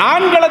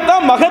ஆண்களை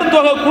தான் மகர்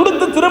தொகை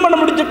கொடுத்து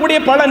திருமணம் முடிக்கக்கூடிய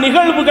பல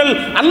நிகழ்வுகள்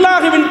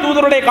அல்லாஹ்வின்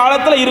தூதருடைய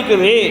காலத்தில்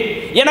இருக்குது.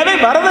 எனவே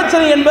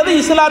வரதட்சணை என்பது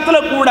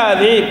இஸ்லாத்தில்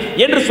கூடாது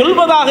என்று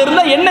சொல்வதாக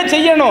இருந்தால் என்ன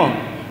செய்யணும்?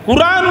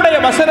 குர்ஆனுடைய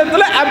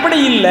வசனத்தில் அப்படி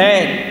இல்லை,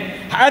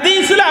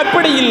 ஹதீஸ்ல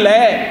அப்படி இல்லை.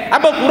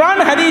 அப்ப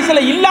குர்ஆன்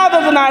ஹதீஸ்ல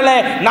இல்லாததுனால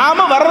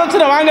நாம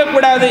வரதட்சணை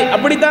வாங்கக்கூடாது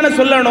அப்படித்தானே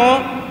சொல்லணும்.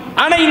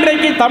 ஆனா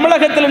இன்றைக்கு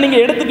தமிழகத்தில் நீங்க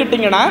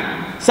எடுத்துக்கிட்டீங்கன்னா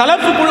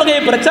சலஃபு கொள்கையை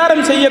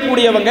பிரச்சாரம்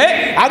செய்யக்கூடியவங்க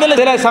அதுல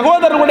சில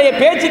சகோதரர்களுடைய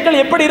பேச்சுக்கள்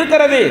எப்படி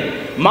இருக்கிறது?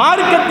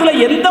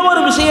 மார்க்கத்தில் எந்த ஒரு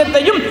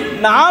விஷயத்தையும்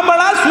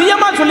நாமளா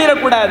சுயமா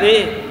சொல்லிடக்கூடாது.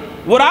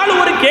 ஒரு ஆள்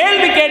ஒரு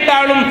கேள்வி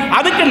கேட்டாலும்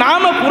அதுக்கு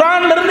நாம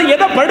குர்ஆன்ல இருந்து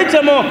எதை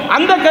படிச்சோமோ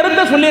அந்த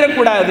கருத்தை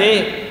சொல்லிடக்கூடாது.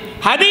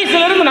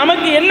 ஹதீஸ்ல இருந்து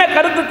நமக்கு என்ன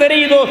கருத்து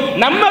தெரியுதோ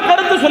நம்ம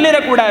கருத்து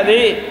சொல்லிடக்கூடாது.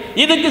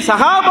 இதுக்கு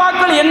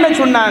சஹாபாக்கள் என்ன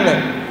சொன்னாங்க,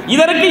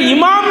 இதற்கு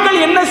இமாம்கள்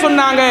என்ன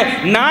சொன்னாங்க,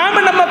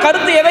 நாம நம்ம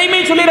கருத்து எதையுமே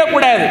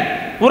சொல்லிடக்கூடாது.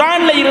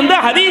 குர்ஆன்ல இருந்து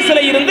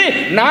ஹதீஸ்ல இருந்து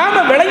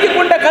நாம விளங்கி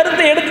கொண்ட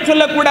கருத்தை எடுத்து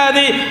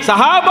சொல்லக்கூடாது.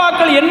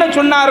 சஹாபாக்கள் என்ன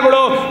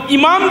சொன்னார்களோ,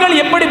 இமாம்கள்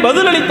எப்படி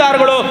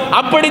பதிலளித்தார்களோ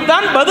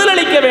அப்படித்தான்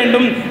பதிலளிக்க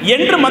வேண்டும்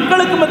என்று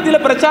மக்களுக்கு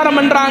மத்தியில் பிரச்சாரம்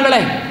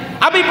பண்றாங்களே.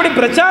 அப்ப இப்படி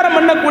பிரச்சாரம்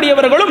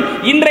பண்ணக்கூடியவர்களும்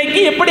இன்றைக்கு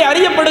எப்படி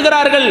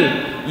அறியப்படுகிறார்கள்?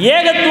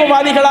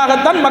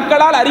 ஏகத்துவவாதிகளாகத்தான்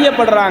மக்களால்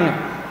அறியப்படுறாங்க.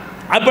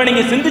 அப்ப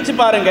நீங்க சிந்திச்சு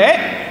பாருங்க,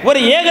 ஒரு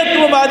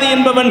ஏகத்துவவாதி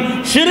என்பவன்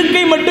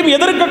ஷிர்க்கை மட்டும்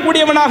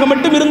எதிர்க்கக்கூடியவனாக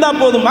மட்டும் இருந்தா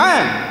போதுமா?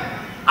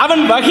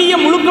 அவன் வஹியை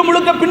முழுக்க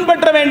முழுக்க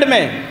பின்பற்ற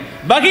வேண்டுமே.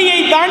 வஹியை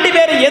தாண்டி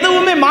வேற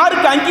எதுவுமே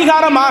மார்க்க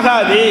அங்கீகாரம்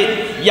ஆகாது.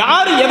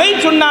 யார் எதை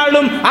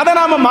சொன்னாலும் அதை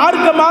நாம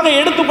மார்க்கமாக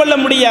எடுத்துக்கொள்ள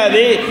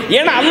முடியாது.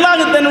 ஏன்னா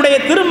அல்லாஹ் தன்னுடைய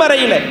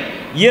திருமறையில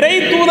இறை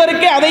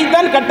தூதருக்கே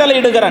அதைத்தான் கட்டளை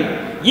இடுகிறான்.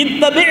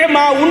 இத்தபி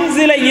மா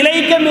உன்சில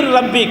இலைக மிர்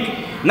ரப்பிக்,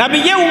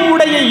 நபியே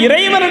உம்முடைய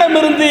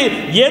இறைவனிடமிருந்து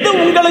எது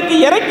உங்களுக்கு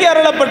இறக்கி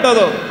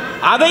அருளப்பட்டதோ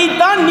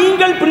அதைத்தான்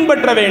நீங்கள்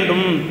பின்பற்ற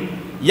வேண்டும்.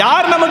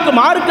 யார் நமக்கு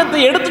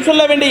மார்க்கத்தை எடுத்து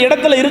சொல்ல வேண்டிய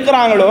இடத்துல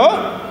இருக்கிறாங்களோ,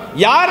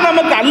 யார்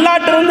நமக்கு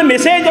அல்லாஹ்விலிருந்து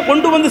மெசேஜை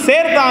கொண்டு வந்து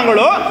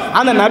சேர்த்தாங்களோ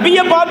அந்த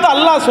நபியை பார்த்து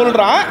அல்லாஹ்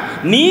சொல்றான்,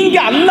 நீங்க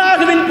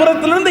அல்லாஹ்வின்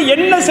புறத்திலிருந்து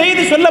என்ன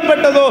செய்தி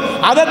சொல்லப்பட்டதோ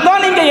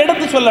அதைத்தான் நீங்க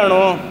எடுத்து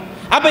சொல்லணும்.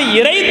 அப்ப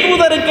இறை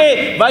தூதருக்கு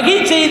வகை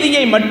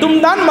செய்தியை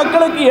மட்டும்தான்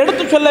மக்களுக்கு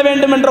எடுத்து சொல்ல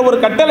வேண்டும் என்ற ஒரு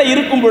கட்டளை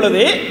இருக்கும்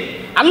பொழுது,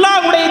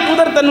 அல்லாஹ்வுடைய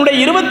தூதர் தன்னுடைய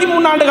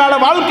 23 ஆண்டு கால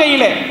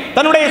வாழ்க்கையில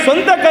தன்னுடைய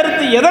சொந்த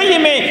கருத்து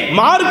எதையுமே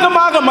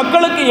மார்க்கமாக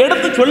மக்களுக்கு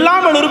எடுத்து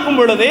சொல்லாமல் இருக்கும்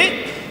பொழுது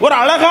ஒரு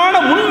அழகான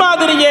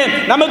முன்மாதிரியை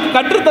நமக்கு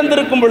கற்றுத்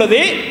தந்திருக்கும்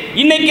பொழுது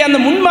இன்னைக்கு அந்த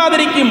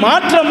முன்மாதிரிக்கு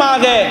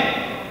மாற்றமாக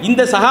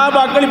இந்த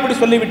சஹாபாக்கள் இப்படி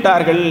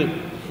சொல்லிவிட்டார்கள்,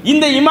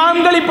 இந்த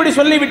இமாம்கள் இப்படி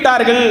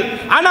சொல்லிவிட்டார்கள்.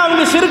 ஆனா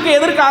அவங்க ஷிர்க்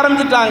எதிர்க்க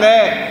ஆரம்பிச்சிட்டாங்க.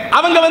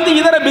 அவங்க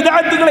இதர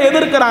பிதஅத்துகளை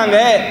எதிர்க்கிறாங்க,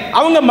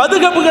 அவங்க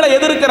மதுஹபுகளை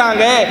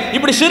எதிர்க்கிறாங்க.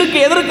 இப்படி ஷிர்க்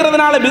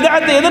எதிர்க்கிறதுனால,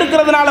 பிதஅத்தை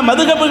எதிர்க்கிறதுனால,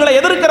 மதுஹபுகளை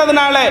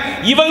எதிர்க்கிறதுனால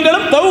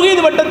இவங்களும்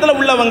தௌஹீத் வட்டத்தில்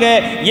உள்ளவங்க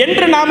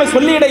என்று நாம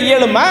சொல்லிட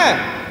இயலுமா?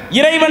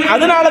 இறைவன்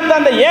அதனால தான்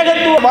அந்த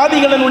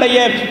ஏகத்துவவாதிகளினுடைய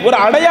ஒரு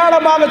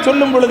அடையாளமாக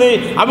சொல்லும் பொழுது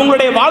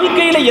அவங்களுடைய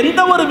வாழ்க்கையில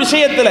எந்த ஒரு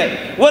விஷயத்துல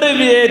ஒரு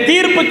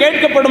தீர்ப்பு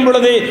கேட்கப்படும்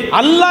பொழுது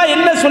அல்லாஹ்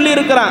என்ன சொல்லி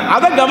இருக்கிறான்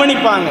அதை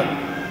கவனிப்பாங்க,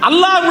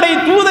 அல்லாஹ்வுடைய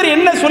தூதர்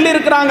என்ன சொல்லி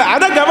இருக்கிறாங்க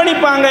அதை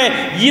கவனிப்பாங்க.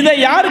 இதை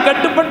யார்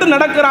கட்டுப்பட்டு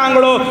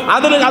நடக்கிறாங்களோ,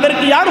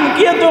 அதற்கு யார்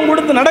முக்கியத்துவம்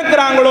கொடுத்து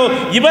நடக்கிறாங்களோ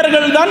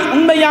இவர்கள் தான்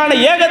உண்மையான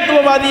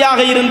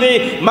ஏகத்துவவாதியாக இருந்து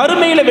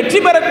மறுமையில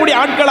வெற்றி பெறக்கூடிய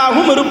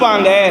ஆட்களாகவும்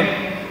இருப்பாங்க.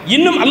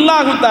 இன்னும்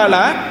அல்லாஹு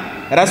தஆலா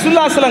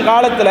ரசூலுல்லாஹி ஸல்லல்லாஹு அலைஹி வஸல்லம்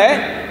காலத்தில்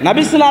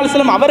நபி ஸல்லல்லாஹு அலைஹி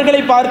வஸல்லம்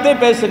அவர்களை பார்த்தே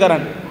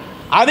பேசுகிறான்.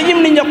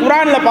 அதையும் நீங்க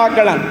குர்ஆன்ல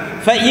பார்க்கலாம்.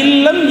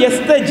 ஃபஇல்லம்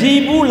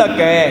யஸ்தஜீபு லக,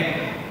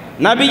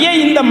 நபியே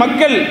இந்த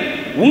மக்கள்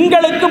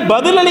உங்களுக்கு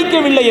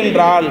பதிலளிக்கவில்லை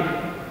என்றால்,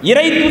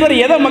 இறை தூதர்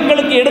எதை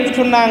மக்களுக்கு எடுத்து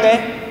சொன்னாங்க?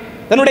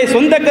 தன்னுடைய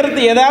சொந்த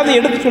கருத்து ஏதாவது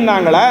எடுத்து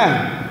சொன்னாங்களா?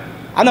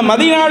 அந்த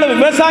மதீனாவில்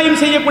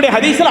விவசாயம் செய்யக்கூடிய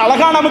ஹதீஸில்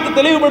அழகா நமக்கு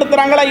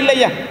தெளிவுபடுத்துறாங்களா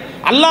இல்லையா?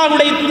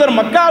 அல்லாஹ்வுடைய தூதர்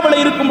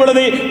மக்காவில் இருக்கும்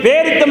பொழுது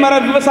பேரித்த மர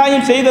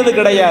விவசாயம் செய்தது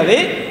கிடையாது.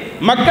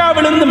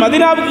 மக்காவிலிருந்து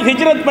மதீனாவுக்கு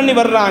ஹிஜ்ரத் பண்ணி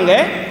வர்றாங்க.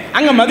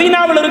 அங்கே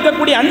மதீனாவில்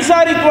இருக்கக்கூடிய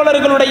அன்சாரி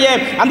தோழர்களுடைய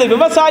அந்த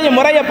விவசாய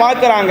முறையை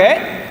பார்க்குறாங்க.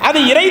 அது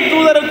இறை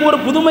தூதருக்கு ஒரு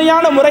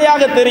புதுமையான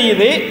முறையாக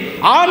தெரியுது.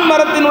 ஆண்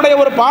மரத்தினுடைய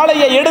ஒரு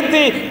பாலையை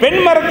எடுத்து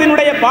பெண்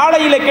மரத்தினுடைய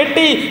பாலையில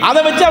கெட்டி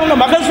அதை வச்சு அவங்க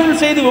மகசூல்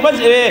செய்து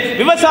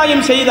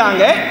விவசாயம்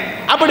செய்தாங்க.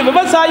 அப்படி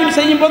விவசாயம்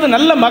செய்யும் போது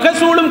நல்ல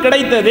மகசூலும்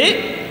கிடைத்தது.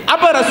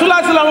 அப்ப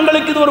ரசூலுல்லாஹி ஸல்லல்லாஹு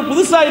அவங்களுக்கு இது ஒரு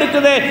புதுசா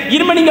இருக்குது,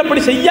 இனிமே நீங்க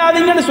அப்படி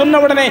செய்யாதீங்கன்னு சொன்ன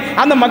உடனே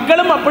அந்த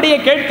மக்களும் அப்படியே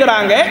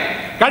கேட்கிறாங்க.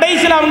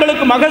 கடைசியில்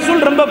அவங்களுக்கு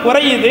மகசூல் ரொம்ப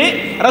குறையுது.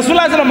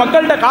 ரசூலுல்லாஹி ஸல்லல்லாஹு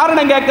மக்கள்கிட்ட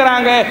காரணம்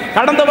கேட்கிறாங்க,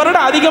 கடந்த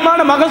வருடம்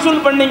அதிகமான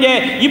மகசூல் பண்ணீங்க,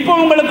 இப்போ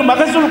உங்களுக்கு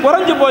மகசூல்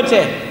குறைஞ்சு போச்சு,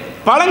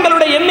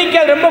 பழங்களுடைய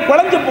எண்ணிக்கை ரொம்ப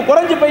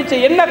குறைஞ்சு போயிடுச்சு,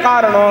 என்ன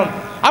காரணம்?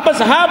 அப்ப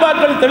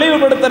சஹாபாக்கள்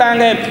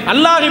தெளிவுபடுத்துறாங்க,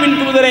 அல்லாஹ்வின்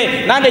தூதரே,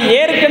 நாங்க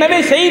ஏற்கனவே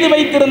செய்து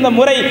வைத்திருந்த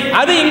முறை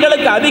அது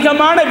எங்களுக்கு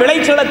அதிகமான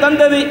விளைச்சலை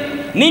தந்தது,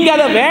 நீங்க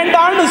அதை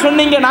வேண்டான்னு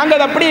சொன்னீங்க, நாங்க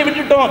அதை அப்படியே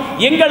விட்டுட்டோம்,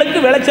 எங்களுக்கு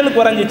விளைச்சல்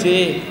குறைஞ்சிச்சு.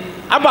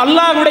 அப்ப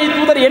அல்லாஹ்வுடைய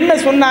தூதர் என்ன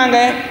சொன்னாங்க?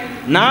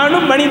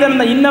 நானும் மனிதன்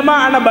தான், இன்னமா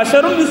அன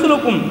பஷரும்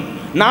மிஸ்லுக்கும்,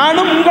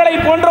 நானும் உங்களை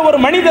போன்ற ஒரு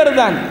மனிதர்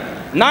தான்.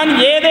 நான்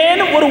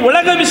ஏதேனும் ஒரு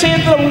உலக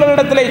விஷயத்தில்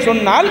உங்களிடத்திலே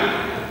சொன்னால்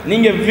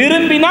நீங்க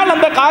விரும்பினால்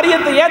அந்த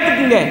காரியத்தை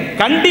ஏத்துக்குங்க,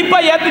 கண்டிப்பா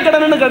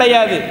ஏத்துக்கிடணும்னு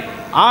கிடையாது.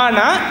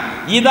 ஆனா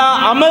இதா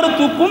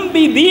அமர்த்துக்கும்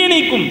பி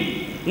தீனிக்கும்,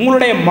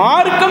 உங்களுடைய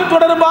மார்க்கம்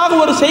தொடர்பாக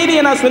ஒரு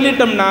செய்தியை நான்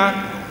சொல்லிட்டோம்னா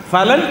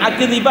ஃபலன்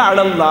அக்திப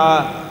அலல்லாஹ்,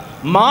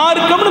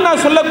 மார்க்கம்னு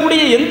நான்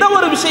சொல்லக்கூடிய எந்த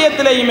ஒரு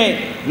விஷயத்திலையுமே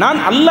நான்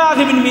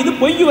அல்லாஹ்வின் மீது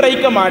பொய்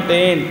உரைக்க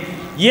மாட்டேன்.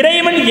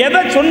 இறைவன்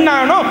எதை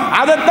சொன்னானோ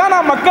அதைத்தான்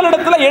நான்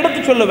மக்களிடத்தில்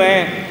எடுத்து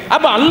சொல்லுவேன்.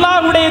 அப்ப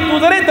அல்லாஹ்வுடைய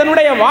தூதரை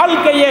தன்னுடைய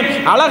வாழ்க்கையை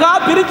அழகா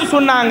பிரித்து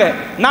சொன்னாங்க.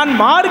 நான்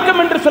மார்க்கம்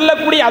என்று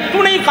சொல்லக்கூடிய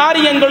அத்துணை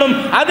காரியங்களும்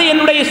அது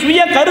என்னுடைய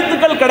சுய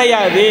கருத்துக்கள்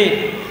கிடையாது,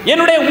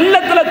 என்னுடைய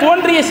உள்ளத்தில்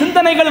தோன்றிய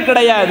சிந்தனைகள்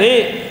கிடையாது,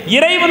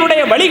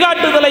 இறைவனுடைய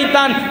வழிகாட்டுதலை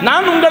தான்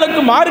நான்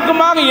உங்களுக்கு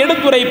மார்க்கமாக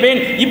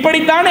எடுத்துரைப்பேன்.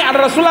 இப்படித்தானே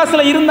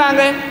ரசூலுல்லாஹி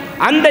இருந்தாங்க.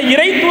 அந்த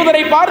இறை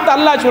தூதரை பார்த்து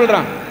அல்லாஹ்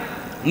சொல்றான்,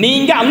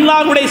 நீங்க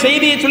அல்லாஹ்வுடைய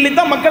செய்தியை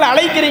சொல்லித்தான் மக்களை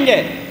அழைக்கிறீங்க.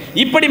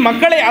 இப்படி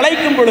மக்களை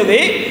அழைக்கும் பொழுது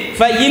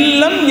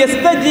ஃபஇல்லம்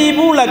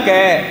யஸ்தஜீபு லக,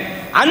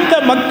 அந்த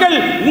மக்கள்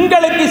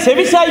உங்களுக்கு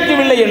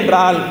செவிசாய்க்கவில்லை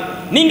என்றால்,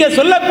 நீங்க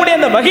சொல்லக்கூடிய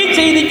அந்த வகை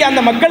செய்திக்கு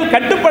அந்த மக்கள்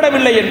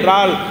கட்டுப்படவில்லை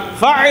என்றால்,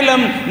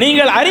 ஃபஅலம்,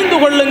 நீங்கள் அறிந்து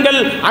கொள்ளுங்கள்,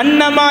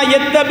 அன்னமா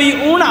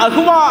யத்தபிஊன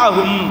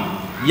அஹ்வாஅஹும்,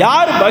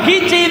 யார் வகை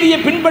செய்தியை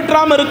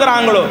பின்பற்றாமல்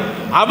இருக்கிறாங்களோ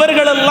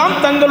அவர்களெல்லாம்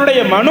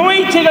தங்களுடைய மனோ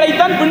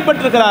இச்சைகளைத்தான்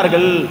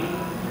பின்பற்றுகிறார்கள்.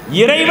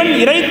 இறைவன்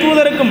இறை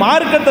தூதருக்கு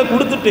மார்க்கத்தை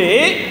கொடுத்துட்டு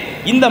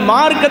இந்த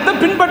மார்க்கத்தை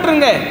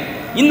பின்பற்றுங்க,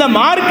 இந்த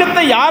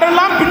மார்க்கத்தை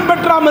யாரெல்லாம்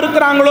பின்பற்றாமல்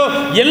இருக்கிறாங்களோ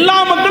எல்லா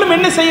மக்களும்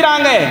என்ன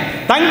செய்யறாங்க?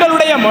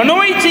 தங்களுடைய மனோ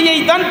இச்சையை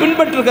தான்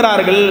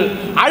பின்பற்றுகிறார்கள்.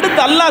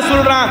 அடுத்து அல்லாஹ்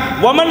சொல்றான்,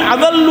 வமன்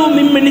அதல்லு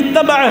மிம்மன்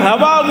இத்தபஅ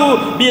ஹவாஹு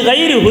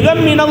பிகைரி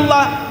ஹுதம்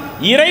மினல்லாஹ்,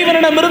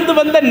 இறைவனிடமிருந்து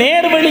வந்த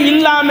நேர்வழி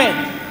இல்லாம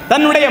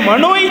தன்னுடைய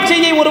மனோ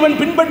இச்சையை ஒருவன்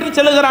பின்பற்றி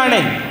செல்கிறானே,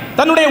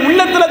 தன்னுடைய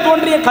உள்ளத்தில்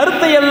தோன்றிய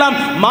கருத்தை எல்லாம்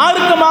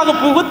மார்க்கமாக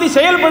புகுத்தி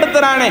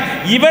செயல்படுத்துறானே,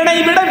 இவனை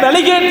விட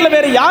வழிகேட்டில்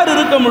வேற யார்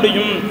இருக்க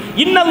முடியும்?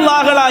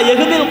 இன்னல்லாஹலா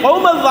யஹ்தில்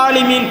கௌமல்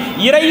ஸாலிமீன்,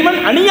 இறைவன்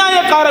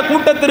அநியாயக்கார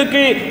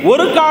கூட்டத்திற்கு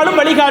ஒரு காலம்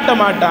வழிகாட்ட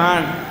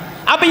மாட்டான்.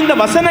 அப்ப இந்த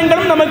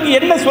வசனங்களும் நமக்கு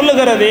என்ன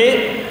சொல்லுகிறது?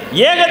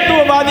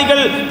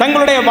 ஏகத்துவவாதிகள்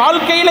தங்களுடைய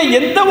வாழ்க்கையில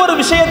எந்த ஒரு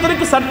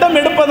விஷயத்திற்கு சட்டம்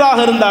எடுப்பதாக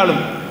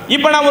இருந்தாலும்,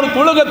 இப்ப நான் ஒரு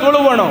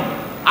தொழுவணும்,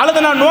 அல்லது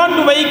நான்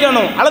நோன்பு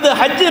வைக்கணும், அல்லது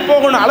ஹஜ்ஜு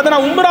போகணும், அல்லது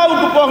நான்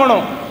உம்ராவுக்கு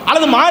போகணும்,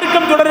 அல்லது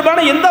மார்க்கம்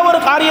தொடர்பான எந்த ஒரு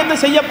காரியத்தை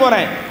செய்ய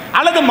போறேன்,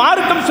 அல்லது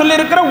மார்க்கம்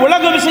சொல்லியிருக்கிற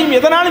உலக விஷயம்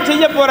எதனாலும்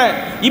செய்ய போறேன்,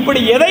 இப்படி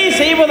எதை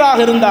செய்வதாக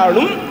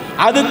இருந்தாலும்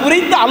அது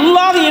குறித்து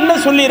அல்லாஹ் என்ன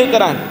சொல்லி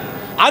இருக்கிறான்,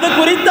 அது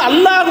குறித்து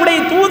அல்லாஹ்வுடைய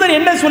தூதர்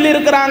என்ன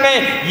சொல்லியிருக்கிறாங்க,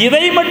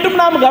 இதை மட்டும்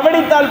நாம்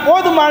கவனித்தால்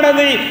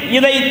போதுமானது.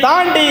 இதை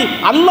தாண்டி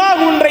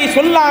அல்லாஹ் ஒன்றை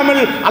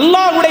சொல்லாமல்,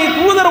 அல்லாஹ்வுடைய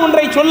தூதர்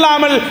ஒன்றை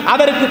சொல்லாமல்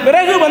அதற்கு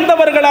பிறகு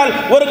வந்தவர்களால்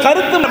ஒரு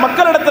கருத்து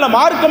மக்களிடத்தில்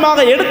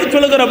மார்க்கமாக எடுத்து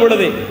சொல்லுகிற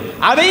பொழுது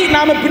அதை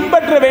நாம்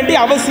பின்பற்ற வேண்டிய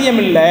அவசியம்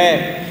இல்லை.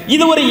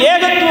 இது ஒரு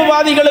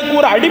ஏகத்துவவாதிகளுக்கு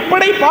ஒரு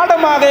அடிப்படை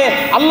பாடமாக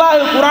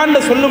அல்லாஹ் குர்ஆன்ல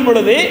சொல்லும்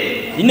பொழுது,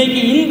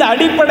 இன்னைக்கு இந்த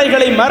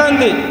அடிப்படைகளை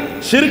மறந்து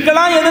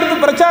ஷிர்கெல்லாம் எதிர்த்து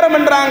பிரச்சாரம்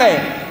பண்றாங்க.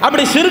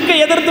 அப்படி ஷிர்கை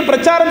எதிர்த்து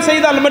பிரச்சாரம்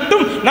செய்தால்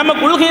மட்டும் நம்ம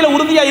கொள்கையில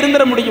உறுதியா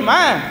இருந்திட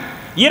முடியுமா?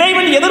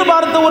 இறைவன்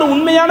எதிர்பார்த்த ஒரு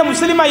உண்மையான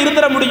முஸ்லிமா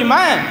இருந்திட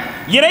முடியுமா?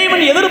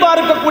 இறைவன்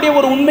எதிர்பார்க்கக்கூடிய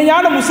ஒரு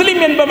உண்மையான முஸ்லிம்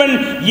என்பவன்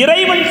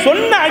இறைவன்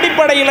சொன்ன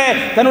அடிப்படையில்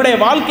தன்னுடைய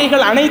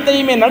வாழ்க்கைகள்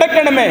அனைத்தையுமே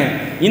நடக்கணுமே.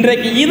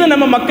 இன்றைக்கு இது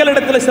நம்ம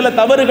மக்களிடத்தில் சில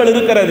தவறுகள்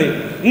இருக்கிறது.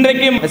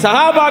 இன்றைக்கு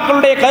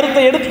சஹாபாக்களுடைய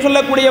கருத்தை எடுத்து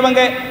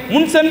சொல்லக்கூடியவங்க,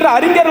 முன் சென்ற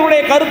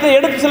அறிஞர்களுடைய கருத்தை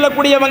எடுத்து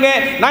சொல்லக்கூடியவங்க,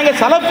 நாங்கள்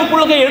சலப்பு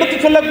கொள்கை எடுத்து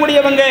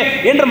சொல்லக்கூடியவங்க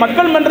என்று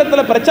மக்கள்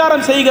மன்றத்தில்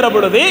பிரச்சாரம் செய்கிற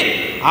பொழுது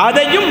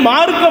அதையும்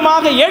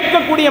மார்க்கமாக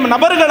ஏற்கக்கூடிய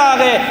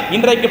நபர்களாக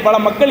இன்றைக்கு பல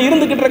மக்கள்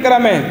இருந்துகிட்டு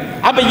இருக்கிறாமே.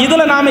 அப்ப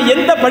இதுல நாம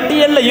எந்த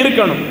பட்டியலில்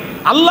இருக்கணும்?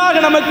 அல்லாஹ்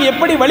நமக்கு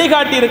எப்படி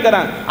வழிகாட்டி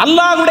இருக்கிறான்,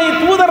 அல்லாஹ்வுடைய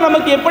தூதர்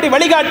நமக்கு எப்படி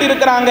வழிகாட்டி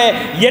இருக்கிறாங்க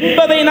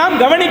என்பதை நாம்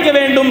கவனிக்க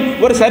வேண்டும்.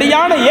 ஒரு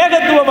சரியான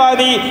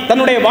ஏகத்துவவாதி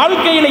தன்னுடைய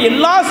வாழ்க்கையில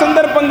எல்லா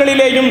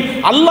சந்தர்ப்பங்களிலேயும்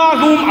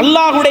அல்லாஹ்வும்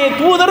அல்லாஹ்வுடைய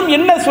தூதரும்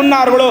என்ன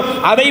சொன்னார்களோ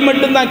அதை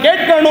மட்டும்தான்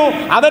கேட்கணும்,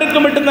 அதற்கு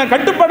மட்டும்தான்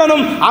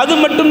கட்டுப்படணும், அது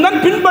மட்டும்தான்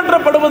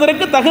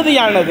பின்பற்றப்படுவதற்கு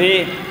தகுதியானது.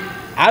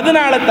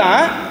 அதனால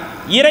தான்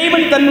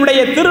இறைவன் தன்னுடைய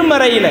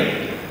திருமறையில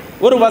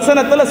ஒரு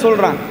வசனத்தில்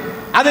சொல்றான்.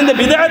 அது இந்த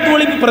பிதஅத்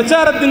ஒழிப்பு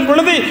பிரச்சாரத்தின்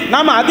பொழுது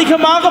நாம்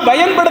அதிகமாக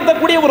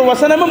பயன்படுத்தக்கூடிய ஒரு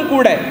வசனமும்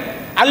கூட.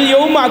 அல்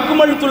யௌம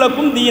அக்மல்து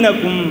லக்கும்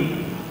தீனக்கும்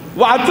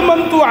வ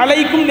அத்மம்து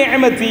அலைக்கும்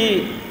நிஅமதி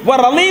வ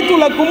ரலீது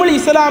லக்குமுல்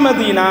இஸ்லாம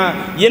தீனா.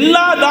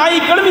 எல்லா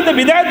தாயிகளும் இந்த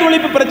பிதஅத்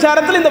ஒழிப்பு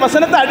பிரச்சாரத்தில் இந்த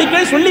வசனத்தை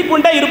அடிக்கடி சொல்லிக்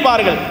கொண்டே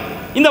இருப்பார்கள்.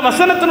 இந்த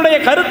வசனத்தினுடைய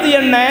கருத்து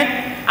என்ன?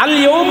 அல்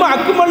யௌம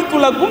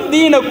அக்மல்து லக்கும்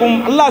தீனக்கும்.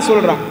 அல்லாஹ்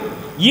சொல்றான்,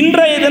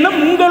 இன்றைய தினம்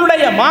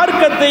உங்களுடைய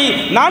மார்க்கத்தை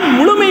நான்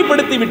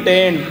முழுமைப்படுத்தி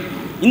விட்டேன்.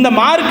 இந்த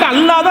மார்க்க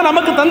அல்லாஹ் தான்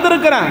நமக்கு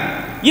தந்திருக்கிறான்.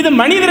 இது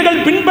மனிதர்கள்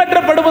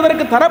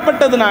பின்பற்றப்படுவதற்கு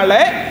தரப்பட்டதுனால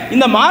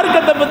இந்த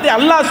மார்க்கத்தை பற்றி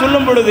அல்லாஹ்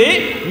சொல்லும் பொழுது,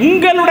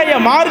 உங்களுடைய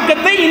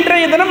மார்க்கத்தை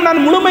இன்றைய தினம் நான்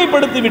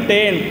முழுமைப்படுத்தி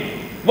விட்டேன்.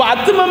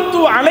 அத்மம்து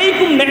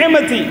அலைக்கும்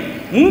நிஅமதி,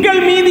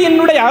 உங்கள் மீது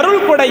என்னுடைய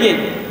அருள் கொடையை,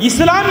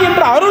 இஸ்லாம்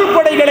என்ற அருள்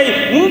கொடைகளை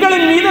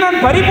உங்களின் மீது நான்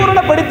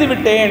பரிபூர்ணப்படுத்தி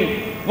விட்டேன்.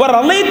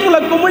 ரலைத்து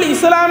லக்குமுல்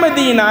இஸ்லாம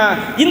தீனா,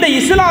 இந்த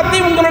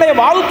இஸ்லாத்தை உங்களுடைய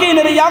வாழ்க்கை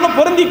நிறையாக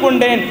பொருந்தி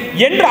கொண்டேன்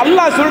என்று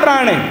அல்லாஹ்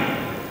சொல்றானே.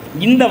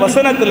 இந்த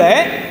வசனத்தில்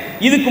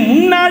இதுக்கு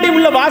முன்னாடி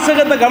உள்ள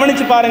வாசகத்தை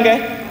கவனிச்சு பாருங்க.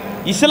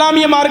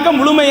 இஸ்லாமிய மார்க்கம்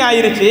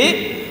முழுமையாயிருச்சு,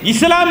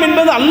 இஸ்லாம்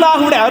என்பது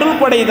அல்லாஹ்வுடைய அருள்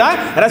கொடை தான்,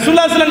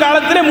 ரசூலுல்லாஹி ஸல்லல்லாஹு அலைஹி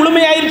காலத்திலே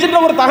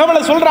முழுமையாயிருச்சுன்ற ஒரு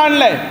தகவலை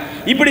சொல்றான்ல.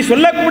 இப்படி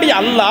சொல்லக்கூடிய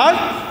அல்லாஹ்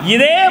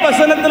இதே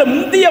வசனத்தில்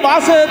முந்திய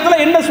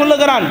வாசகத்தில் என்ன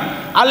சொல்லுகிறான்?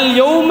 அல்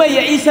யௌம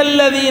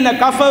யைஸல்லதீன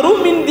கஃபரு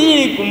மின்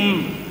தீனிக்கும்.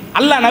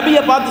 அல்லாஹ்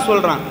நபியை பார்த்து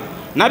சொல்றான்,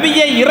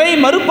 நபியை இறை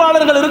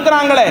மறுப்பாளர்கள்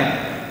இருக்கிறாங்களே,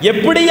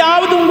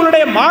 எப்படியாவது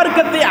உங்களுடைய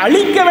மார்க்கத்தை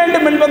அழிக்க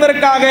வேண்டும்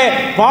என்பதற்காக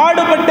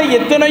பாடுபட்ட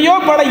எத்தனையோ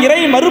பல இறை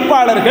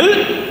மறுப்பாளர்கள்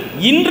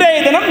இன்றைய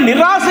தினம்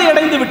நிராசை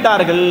அடைந்து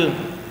விட்டார்கள்.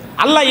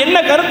 அல்லாஹ் என்ன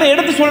கருத்தை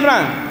எடுத்து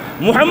சொல்றான்?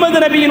 முஹம்மது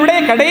நபியினுடைய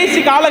கடைசி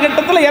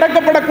காலகட்டத்தில்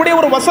இறக்கப்படக்கூடிய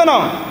ஒரு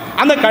வசனம்.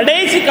 அந்த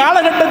கடைசி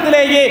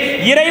காலகட்டத்திலேயே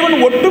இறைவன்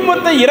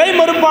ஒட்டுமொத்த இறை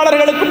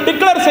மறுப்பாளர்களுக்கும்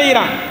டிக்ளேர்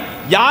செய்கிறான்,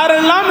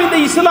 யாரெல்லாம் இந்த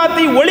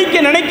இஸ்லாத்தை ஒழிக்க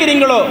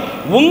நினைக்கிறீங்களோ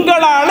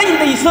உங்களால்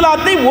இந்த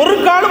இஸ்லாத்தை ஒரு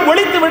காலம்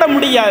ஒழித்து விட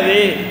முடியாது.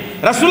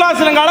 ரசூலுல்லாஹி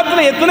ஸல்லல்லாஹு அலைஹி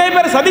காலத்தில் எத்தனை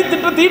பேர்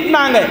சதித்திட்டு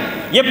தீட்டினாங்க,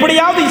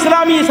 எப்படியாவது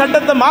இஸ்லாமிய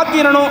சட்டத்தை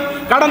மாற்றிடணும்.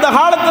 கடந்த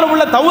காலத்தில்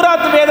உள்ள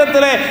தௌராத்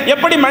வேதத்தில்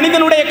எப்படி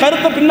மனிதனுடைய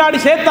கருத்தை பின்னாடி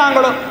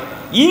சேர்த்தாங்களோ,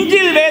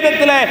 இஞ்சில்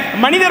வேதத்தில்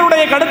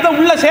மனிதருடைய கருத்தை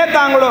உள்ள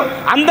சேர்த்தாங்களோ,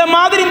 அந்த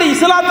மாதிரி இந்த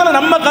இஸ்லாத்தில்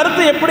நம்ம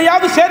கருத்தை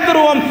எப்படியாவது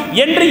சேர்த்துருவோம்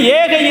என்று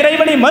ஏக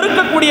இறைவனை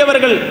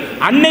மறுக்கக்கூடியவர்கள்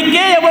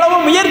அன்னைக்கே எவ்வளவோ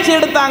முயற்சி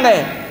எடுத்தாங்க.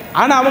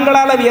 ஆனால்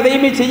அவங்களால அது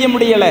எதையுமே செய்ய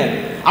முடியலை.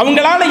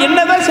 அவங்களால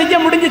என்னதான் செய்ய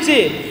முடிஞ்சிச்சு?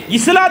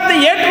 இஸ்லாத்தை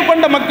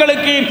ஏற்றுக்கொண்ட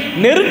மக்களுக்கு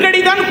நெருக்கடி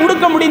தான்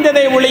கொடுக்க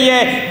முடிந்ததே ஒழிய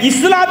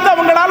இஸ்லாத்தை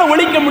அவங்களால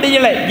ஒழிக்க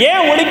முடியல.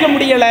 ஏன் ஒழிக்க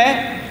முடியல?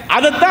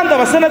 அதைத்தான் அந்த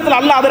வசனத்தில்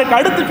அல்லாஹ் அதற்கு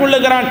அடுத்து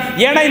சொல்லுகிறான்.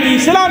 ஏன்னா இந்த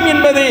இஸ்லாம்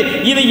என்பது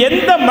இது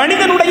எந்த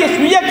மனிதனுடைய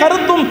சுய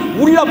கருத்தும்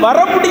உள்ள வர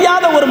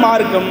முடியாத ஒரு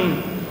மார்க்கம்,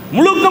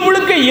 முழுக்க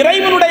முழுக்க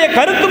இறைவனுடைய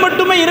கருத்து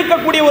மட்டுமே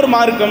இருக்கக்கூடிய ஒரு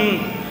மார்க்கம்.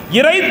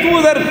 இறை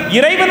தூதர்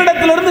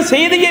இறைவனிடத்திலிருந்து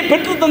செய்தியை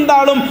பெற்று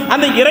தந்தாலும்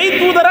அந்த இறை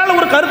தூதரால்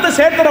ஒரு கருத்தை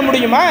சேர்த்துட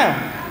முடியுமா?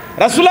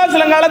 ரசூலுல்லாஹி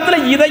ஸல்லல்லாஹு அலைஹி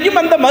காலத்தில் இதையும்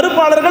அந்த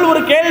மறுப்பாளர்கள்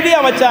ஒரு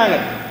கேள்வியாக வச்சாங்க.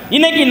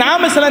 இன்னைக்கு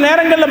நாம சில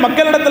நேரங்களில்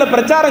மக்களிடத்தில்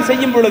பிரச்சாரம்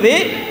செய்யும் பொழுது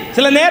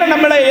சில நேரம்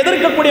நம்மளை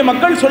எதிர்க்கக்கூடிய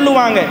மக்கள்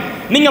சொல்லுவாங்க,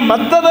 நீங்க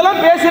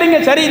மற்றதெல்லாம் பேசுறீங்க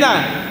சரிதான்,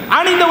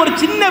 ஆனால் இந்த ஒரு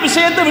சின்ன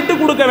விஷயத்தை விட்டு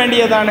கொடுக்க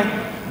வேண்டியதானே,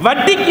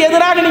 வட்டிக்கு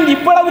எதிராக நீங்க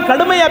இவ்வளவு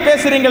கடுமையா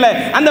பேசுறீங்களே,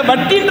 அந்த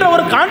வட்டின்ற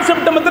ஒரு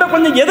கான்செப்டை மாத்திரம்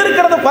கொஞ்சம்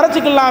எதிர்க்கிறத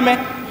குறைச்சிக்கலாமே,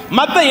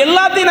 மற்ற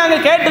எல்லாத்தையும்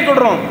நாங்கள்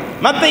கேட்டுக்கிடுறோம்,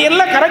 மற்ற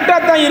எல்லாம்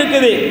கரெக்டாக தான்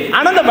இருக்குது,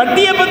 ஆனால் அந்த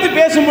வட்டியை பற்றி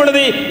பேசும்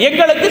பொழுது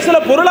எங்களுக்கு சில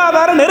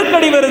பொருளாதார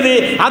நெருக்கடி வருது,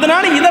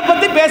 அதனால இதை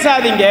பற்றி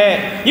பேசாதீங்க.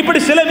 இப்படி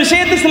சில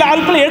விஷயத்தை சில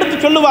ஆட்கள் எடுத்து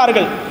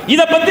சொல்லுவார்கள்,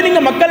 இதை பற்றி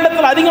நீங்கள்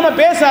மக்களிடத்தில் அதிகமாக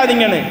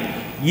பேசாதீங்கன்னு.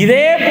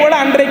 இதே போல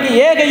அன்றைக்கு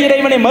ஏக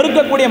இறைவனை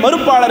மறுக்கக்கூடிய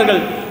மறுப்பாளர்கள்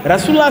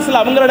ரசூலுல்லாஹி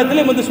ஸல்லல்லாஹு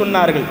அவங்களிடத்திலே வந்து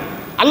சொன்னார்கள்.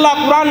 அல்லாஹ்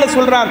குர்ஆன்ல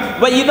சொல்றான்,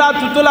 வ இதா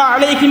துத்லா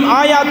அலைஹிம்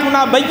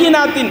ஆயாத்துனா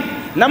பையினாத்தின்,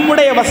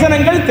 நம்முடைய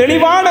வசனங்கள்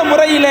தெளிவான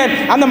முறையில்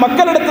அந்த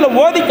மக்களிடத்தில்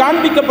ஓதி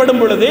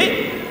காண்பிக்கப்படும் பொழுது,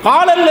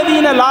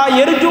 காலல்லதீன லா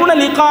யர்ஜூன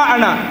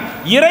லிகாஅனா,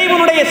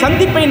 இறைவனுடைய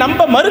சந்திப்பை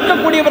நம்ப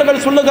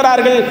மறுக்கக்கூடியவர்கள்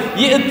சொல்லுகிறார்கள்,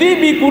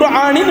 தீபி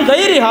குர்ஆனின்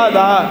கைரி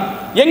ஹாதா,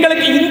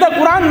 எங்களுக்கு இந்த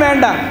குர்ஆன்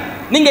வேண்டாம்,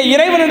 நீங்க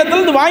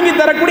இறைவனிடத்திலிருந்து வாங்கி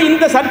தரக்கூடிய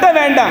இந்த சட்டம்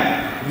வேண்டாம்,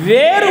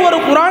 வேறு ஒரு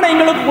குர்ஆனை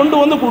எங்களுக்கு கொண்டு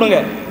வந்து கொடுங்க.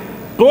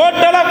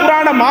 டோட்டலா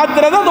குர்ஆனை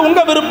மாத்துறது அது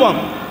உங்க விருப்பம்.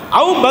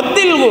 அவு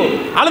பத்தில்கு,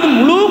 அல்லது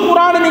முழு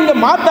குர்ஆனை நீங்க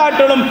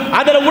மாத்தாட்டலும்,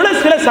 அதில் உள்ள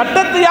சில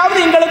சட்டத்தையாவது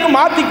எங்களுக்கு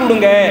மாற்றி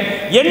கொடுங்க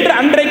என்று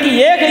அன்றைக்கு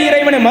ஏக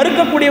இறைவனை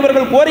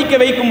மறுக்கக்கூடியவர்கள் கோரிக்கை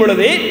வைக்கும்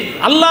பொழுது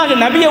அல்லாஹ்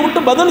நபியை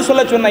விட்டு பதில்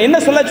சொல்ல சொன்ன. என்ன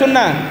சொல்ல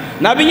சொன்ன?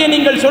 நபியை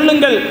நீங்கள்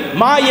சொல்லுங்கள்,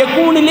 மா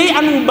யகூனிலி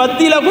அன்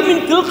பத்திலகு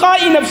மின்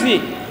தில்காஇ நஃப்ஸி,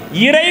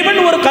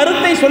 இறைவன் ஒரு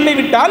கருத்தை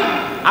சொல்லிவிட்டால்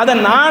அதை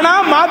நானா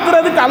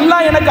மாத்துறதுக்கு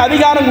அல்லாஹ் எனக்கு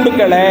அதிகாரம்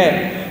கொடுக்கல.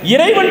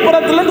 இறைவன்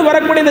புறத்திலிருந்து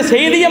வரக்கூடிய இந்த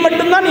செய்தியை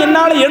மட்டும்தான்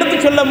என்னால் எடுத்து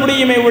சொல்ல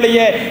முடியுமே ஒழிய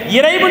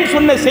இறைவன்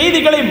சொன்ன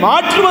செய்திகளை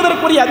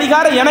மாற்றுவதற்குரிய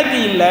அதிகாரம் எனக்கு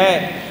இல்லை.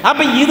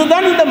 அப்ப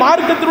இதுதான் இந்த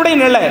மார்க்கத்தினுடைய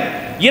நிலை.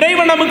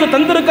 இறைவன் நமக்கு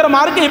தந்திருக்கிற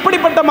மார்க்கம்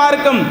எப்படிப்பட்ட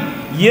மார்க்கம்?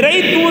 இறை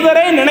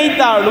தூதரை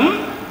நினைத்தாலும்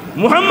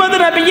முகமது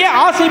நபியே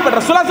ஆசைப்பட,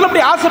 ரசூலுல்லாஹி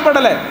அப்படி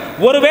ஆசைப்படல.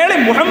 ஒருவேளை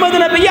முகமது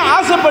நபியே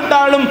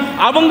ஆசைப்பட்டாலும்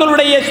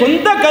அவங்களுடைய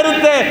சொந்த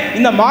கருத்தை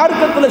இந்த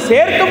மார்க்கத்தில்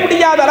சேர்க்க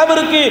முடியாத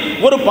அளவிற்கு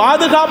ஒரு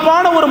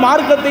பாதுகாப்பான ஒரு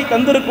மார்க்கத்தை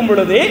தந்திருக்கும்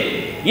பொழுது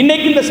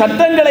இன்னைக்கு இந்த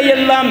சட்டங்களை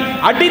எல்லாம்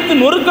அடித்து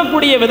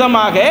நொறுக்கக்கூடிய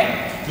விதமாக,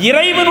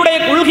 இறைவனுடைய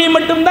கொள்கை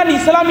மட்டும்தான்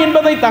இஸ்லாம்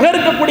என்பதை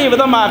தகர்க்கக்கூடிய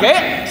விதமாக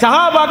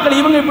சஹாபாக்கள்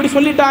இவங்க இப்படி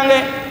சொல்லிட்டாங்க,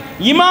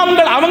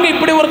 இமாம்கள் அவங்க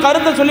இப்படி ஒரு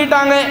கருத்தை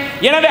சொல்லிட்டாங்க,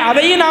 எனவே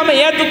அதையும் நாம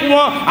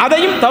ஏற்றுக்குவோம்,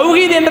 அதையும்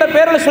தௌஹீத் என்ற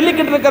பெயரில்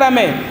சொல்லிக்கிட்டு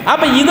இருக்கிறாமே.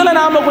 அப்ப இதுல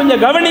நாம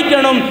கொஞ்சம்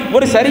கவனிக்கணும்.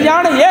 ஒரு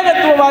சரியான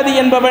ஏகத்துவவாதி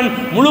என்பவன்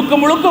முழுக்க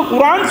முழுக்க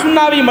குர்ஆன்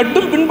சுன்னாவை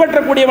மட்டும்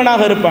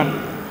பின்பற்றக்கூடியவனாக இருப்பான்,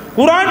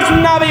 குர்ஆன்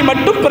சுன்னாவை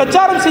மட்டும்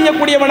பிரச்சாரம்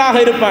செய்யக்கூடியவனாக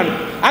இருப்பான்.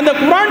 அந்த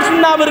குர்ஆன்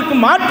சுன்னாவிற்கு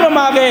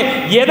மாற்றமாக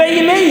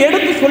எதையுமே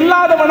எடுத்து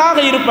சொல்லாதவனாக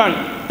இருப்பான்.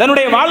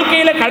 தன்னுடைய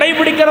வாழ்க்கையில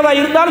கடைபிடிக்கிறதா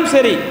இருந்தாலும்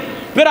சரி,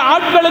 பிற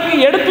ஆட்களுக்கு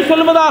எடுத்து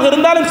சொல்வதாக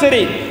இருந்தாலும் சரி,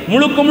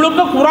 முழுக்க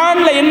முழுக்க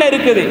குர்ஆன்ல என்ன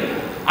இருக்குது,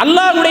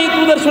 அல்லாஹ்வுடைய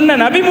தூதர் சொன்ன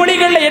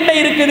நபிமொழிகள்ல என்ன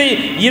இருக்குது,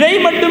 இதை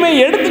மட்டுமே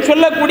எடுத்து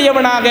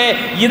சொல்லக்கூடியவனாக,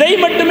 இதை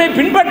மட்டுமே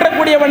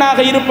பின்பற்றக்கூடியவனாக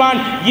இருப்பான்.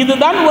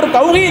 இதுதான் ஒரு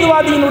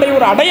தௌஹீத்வாதியினுடைய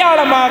ஒரு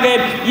அடையாளமாக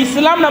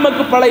இஸ்லாம்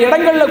நமக்கு பல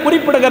இடங்கள்ல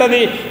குறிப்பிடுகிறது.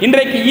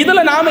 இன்றைக்கு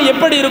இதுல நாம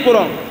எப்படி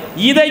இருக்கிறோம்,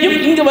 இதையும்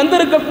இங்கு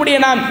வந்திருக்கக்கூடிய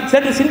நாம்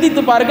சற்று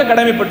சிந்தித்து பார்க்க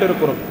கடமைப்பட்டு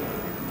இருக்கிறோம்.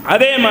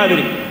 அதே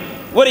மாதிரி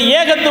ஒரு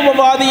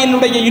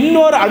ஏகத்துவவாதியினுடைய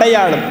இன்னொரு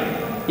அடையாளம்,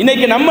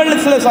 இன்னைக்கு நம்மள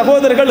சில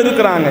சகோதரர்கள்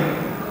இருக்கிறாங்க,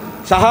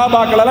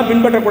 சஹாபாக்களெல்லாம்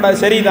பின்பற்றக்கூடாது,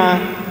 சரிதான்,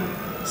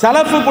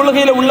 சலஃபு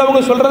கொள்கையில்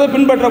உள்ளவங்க சொல்றதை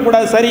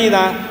பின்பற்றக்கூடாது,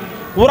 சரிதான்,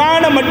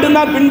 குர்ஆனை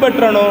மட்டும்தான்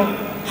பின்பற்றணும்,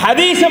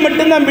 ஹதீஸை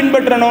மட்டும்தான்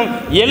பின்பற்றணும்,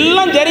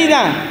 எல்லாம்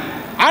சரிதான்.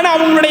 ஆனால்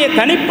அவங்களுடைய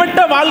தனிப்பட்ட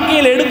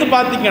வாழ்க்கையில் எடுத்து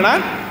பார்த்தீங்கன்னா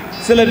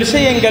சில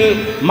விஷயங்கள்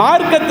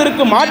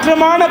மார்க்கத்திற்கு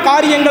மாற்றமான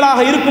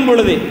காரியங்களாக இருக்கும்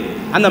பொழுது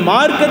அந்த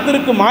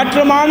மார்க்கத்திற்கு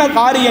மாற்றமான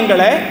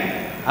காரியங்களை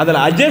அதில்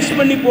அட்ஜஸ்ட்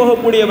பண்ணி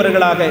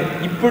போகக்கூடியவர்களாக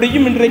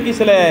இப்படியும் இன்றைக்கு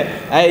சில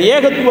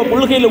ஏகத்துவ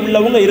கொள்கையில்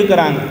உள்ளவங்க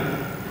இருக்கிறாங்க.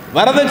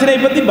 வரதட்சணை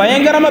பற்றி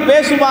பயங்கரமாக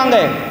பேசுவாங்க,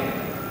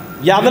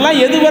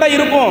 அதெல்லாம் எதுவரை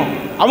இருக்கும்,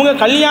 அவங்க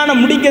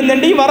கல்யாணம் முடிக்க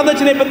தண்டி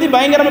வரதட்சணை பற்றி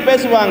பயங்கரமாக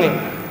பேசுவாங்க.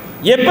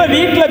 எப்போ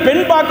வீட்டில்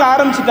பெண் பார்க்க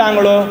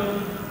ஆரம்பிச்சிட்டாங்களோ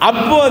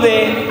அப்போதே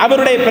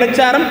அவருடைய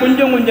பிரச்சாரம்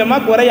கொஞ்சம்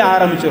கொஞ்சமாக குறைய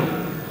ஆரம்பிச்சிடும்.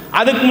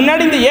 அதுக்கு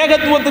முன்னாடி இந்த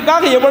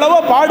ஏகத்துவத்துக்காக எவ்வளவோ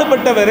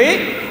பாடுபட்டவர்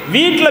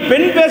வீட்டில்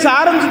பெண் பேச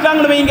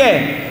ஆரம்பிச்சிட்டாங்கன்னு வைங்க,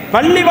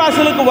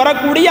 பள்ளிவாசலுக்கு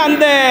வரக்கூடிய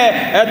அந்த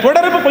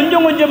தொடர்பு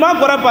கொஞ்சம் கொஞ்சமாக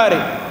குறைப்பார்.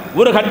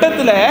 ஒரு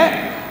கட்டத்தில்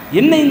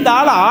என்ன இந்த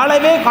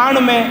ஆளவே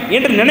காணுமே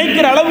என்று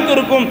நினைக்கிற அளவுக்கு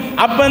இருக்கும்.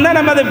 அப்போ தான்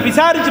நம்ம அதை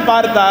விசாரித்து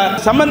பார்த்தா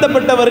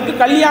சம்பந்தப்பட்டவருக்கு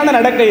கல்யாணம்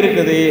நடக்க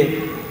இருக்குது.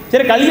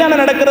 சரி,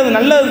 கல்யாணம் நடக்கிறது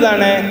நல்லது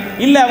தானே,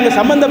 இல்லை அவங்க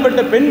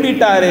சம்பந்தப்பட்ட பெண்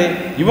வீட்டார்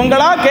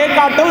இவங்களா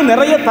கேட்காட்டவும்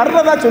நிறைய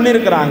தர்றதா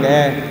சொல்லியிருக்கிறாங்க.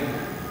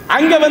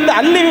 அங்கே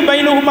அல்லிவி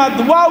பைனுகுமா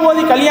துவா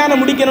ஓதி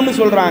கல்யாணம் முடிக்கணும்னு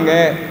சொல்கிறாங்க.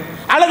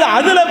 அல்லது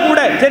அதில் கூட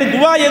சரி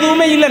துவா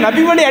எதுவுமே இல்லை,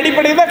 நபிவழி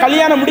அடிப்படையில் தான்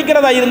கல்யாணம்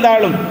முடிக்கிறதா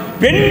இருந்தாலும்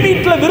பெண்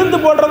வீட்டில் விருந்து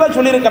போடுறதா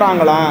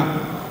சொல்லியிருக்கிறாங்களாம்.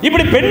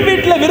 இப்படி பெண்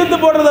வீட்டில் விருந்து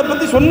போடுறதை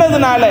பற்றி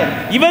சொன்னதுனால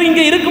இவர்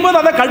இங்கே இருக்கும்போது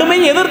அதை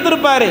கடுமையை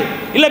எதிர்த்திருப்பாரு.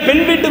 இல்லை,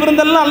 பெண் வீட்டு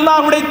விருந்தெல்லாம்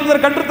அல்லாஹ்வுடைய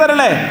தூதர்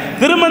கற்றுத்தரல,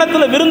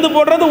 திருமணத்தில் விருந்து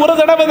போடுறது ஒரு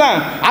தடவை தான்,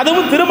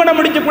 அதுவும் திருமணம்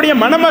முடிக்கக்கூடிய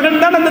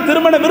மணமகன் தான் அந்த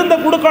திருமண விருந்தை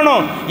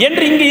கொடுக்கணும்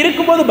என்று இங்கே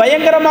இருக்கும்போது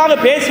பயங்கரமாக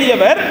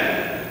பேசியவர்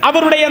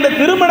அவருடைய அந்த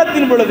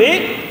திருமணத்தின் பொழுது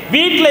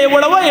வீட்டில்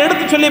எவ்வளவோ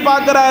எடுத்து சொல்லி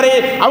பார்க்கிறாரு.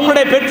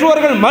 அவங்களுடைய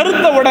பெற்றோர்கள்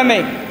மறுத்த உடனே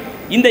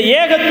இந்த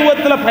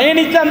ஏகத்துவத்தில்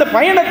பயணித்த அந்த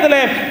பயணத்தில்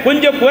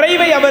கொஞ்சம்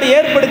குறைவை அவர்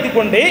ஏற்படுத்தி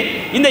கொண்டு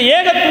இந்த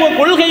ஏகத்துவ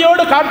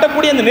கொள்கையோடு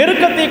காட்டக்கூடிய அந்த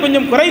நெருக்கத்தை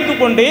கொஞ்சம் குறைத்து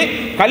கொண்டு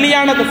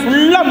கல்யாணத்தை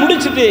ஃபுல்லாக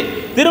முடிச்சுட்டு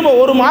திரும்ப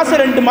 1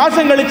 மாதம் 2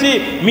 மாதம் கழித்து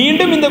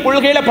மீண்டும் இந்த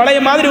கொள்கையில்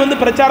பழைய மாதிரி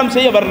பிரச்சாரம்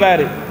செய்ய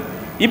வர்றாரு.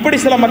 இப்படி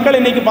சில மக்கள்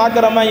இன்னைக்கு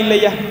பார்க்குறோமா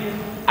இல்லையா?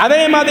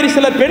 அதே மாதிரி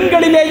சில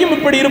பெண்களிலேயும்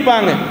இப்படி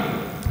இருப்பாங்க,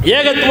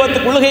 ஏகத்துவத்து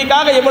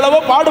கொள்கைக்காக எவ்வளவோ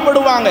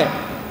பாடுபடுவாங்க,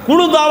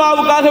 குழு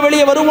தாவாவுக்காக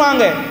வெளியே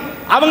வருவாங்க.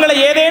 அவங்களை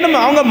ஏதேனும்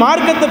அவங்க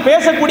மார்க்கத்தை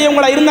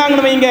பேசக்கூடியவங்களா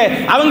இருந்தாங்கன்னு வைங்க,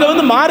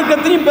 அவங்க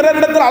மார்க்கத்தையும்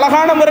பிறரிடத்தில்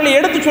அழகான முறையில்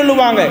எடுத்து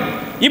சொல்லுவாங்க.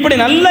 இப்படி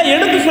நல்லா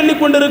எடுத்து சொல்லி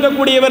கொண்டு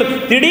இருக்கக்கூடியவர்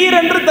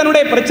திடீரென்று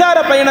தன்னுடைய பிரச்சார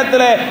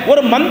பயணத்தில்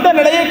ஒரு மந்த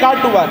நிலையை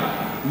காட்டுவார்.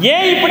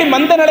 ஏன் இப்படி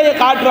மந்த நிலையை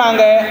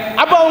காட்டுறாங்க?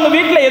 அப்போ அவங்க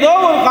வீட்டில் ஏதோ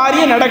ஒரு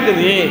காரியம்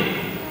நடக்குது,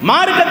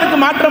 மார்க்கத்துக்கு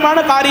மாற்றமான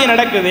காரியம்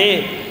நடக்குது.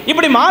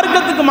 இப்படி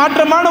மார்க்கத்துக்கு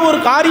மாற்றமான ஒரு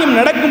காரியம்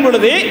நடக்கும்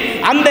பொழுது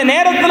அந்த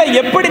நேரத்தில்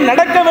எப்படி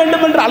நடக்க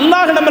வேண்டும் என்று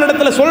அல்லாஹ்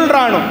நம்மளிடத்தில்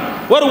சொல்றானோ,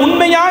 ஒரு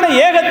உண்மையான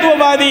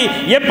ஏகத்துவவாதி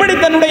எப்படி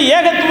தன்னுடைய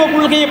ஏகத்துவ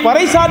கொள்கையை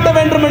பறைசாட்ட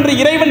வேண்டும் என்று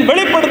இறைவன்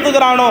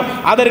வெளிப்படுத்துகிறானோ,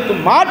 அதற்கு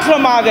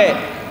மாற்றமாக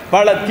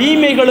பல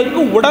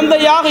தீமைகளுக்கு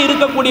உடந்தையாக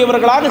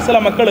இருக்கக்கூடியவர்களாக சில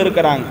மக்கள்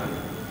இருக்கிறாங்க.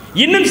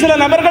 இன்னும் சில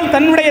நபர்கள்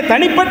தன்னுடைய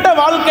தனிப்பட்ட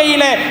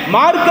வாழ்க்கையில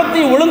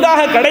மார்க்கத்தை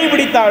ஒழுங்காக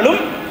கடைபிடித்தாலும்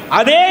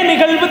அதே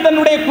நிகழ்வு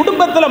தன்னுடைய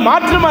குடும்பத்தில்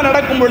மாற்றமா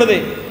நடக்கும் பொழுது,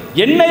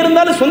 என்ன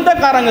இருந்தாலும்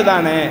சொந்தக்காரங்க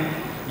தானே,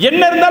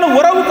 என்ன இருந்தாலும்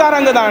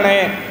உறவுக்காரங்க தானே,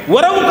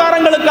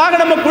 உறவுக்காரங்களுக்காக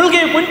நம்ம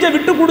கொள்கையை கொஞ்சம்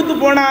விட்டு கொடுத்து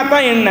போனா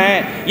தான் என்ன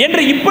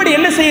என்று இப்படி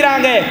என்ன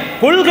செய்யறாங்க,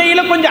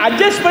 கொள்கையில கொஞ்சம்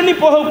அட்ஜஸ்ட் பண்ணி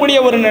போகக்கூடிய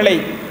ஒரு நிலை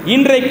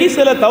இன்றைக்கு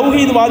சில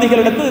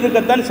தௌஹீத்வாதிகளிடத்தில்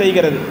இருக்கத்தான்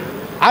செய்கிறது.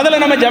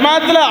 அதில் நம்ம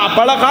ஜமாத்தில்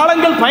பல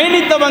காலங்கள்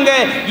பயணித்தவங்க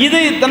இது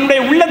தன்னுடைய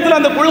உள்ளத்தில்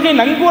அந்த கொள்கை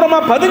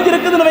நங்கூரமாக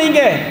பதிஞ்சிருக்குதுன்னு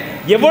வைங்க,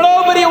 எவ்வளோ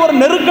பெரிய ஒரு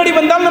நெருக்கடி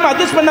வந்தாலும் நம்ம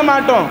அட்ஜஸ்ட் பண்ண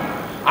மாட்டோம்.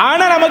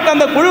 ஆனால் நமக்கு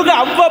அந்த கொள்கை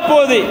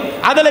அவ்வப்போது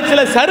அதில்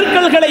சில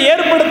சறுக்கல்களை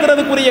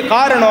ஏற்படுத்துறதுக்குரிய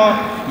காரணம்,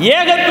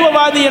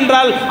 ஏகத்துவவாதி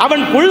என்றால்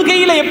அவன்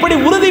கொள்கையில் எப்படி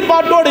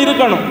உறுதிப்பாட்டோடு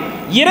இருக்கணும்,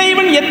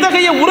 இறைவன்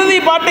எத்தகைய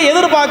உறுதிப்பாட்டை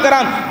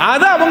எதிர்பார்க்கிறான்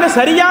அதை அவங்க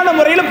சரியான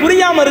முறையில்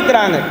புரியாமல்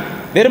இருக்கிறாங்க.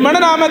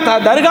 வெறுமனே நாம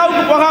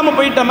தர்காவுக்கு போகாமல்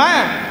போயிட்டோமா,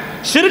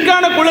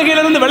 ஷிர்கான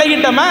கொள்கையிலிருந்து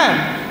விலகிட்டோமா,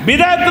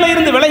 பிதாத்துல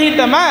இருந்து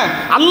விலகிட்டோமா,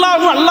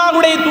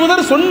 அல்லாஹுடைய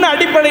தூதர் சொன்ன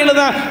அடிப்படையில்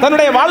தான்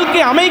தன்னுடைய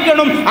வாழ்க்கையை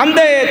அமைக்கணும், அந்த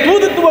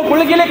தூதுத்துவ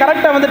கொள்கையிலே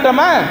கரெக்டாக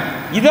வந்துட்டோமா,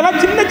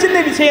 இதெல்லாம் சின்ன சின்ன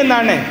விஷயம்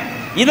தானே,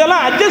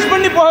 இதெல்லாம் அட்ஜஸ்ட்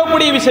பண்ணி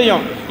போகக்கூடிய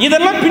விஷயம்,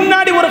 இதெல்லாம்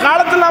பின்னாடி ஒரு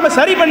காலத்தில் நாம்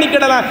சரி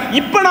பண்ணிக்கிடலாம்,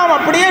 இப்போ நாம்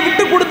அப்படியே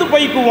விட்டு கொடுத்து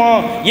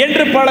போய்க்குவோம்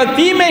என்று பல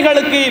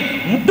தீமைகளுக்கு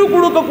முட்டு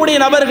கொடுக்கக்கூடிய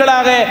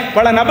நபர்களாக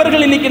பல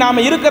நபர்கள் இன்னைக்கு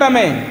நாம்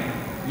இருக்கிறோமே.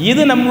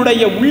 இது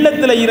நம்முடைய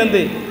உள்ளத்தில்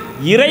இருந்து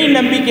இறை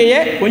நம்பிக்கையை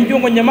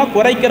கொஞ்சம் கொஞ்சமாக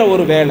குறைக்கிற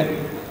ஒரு வேலை.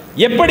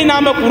 எப்படி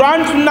நாம்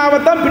குர்ஆன்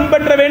சுன்னாவைத்தான்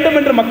பின்பற்ற வேண்டும்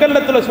என்று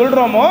மக்களிடத்தில்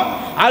சொல்கிறோமோ,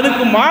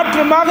 அதுக்கு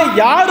மாற்றமாக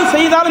யார்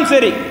செய்தாலும்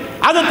சரி,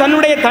 அது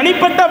தன்னுடைய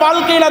தனிப்பட்ட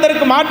வாழ்க்கையில்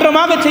அதற்கு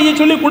மாற்றமாக செய்ய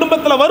சொல்லி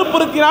குடும்பத்தில்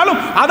வற்புறுத்தினாலும்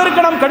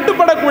அதற்கு நாம்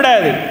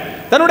கட்டுப்படக்கூடாது.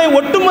 தன்னுடைய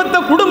ஒட்டுமொத்த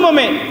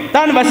குடும்பமே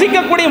தான்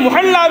வசிக்கக்கூடிய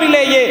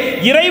முஹல்லாவிலேயே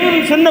இறைவன்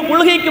சொன்ன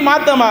கொள்கைக்கு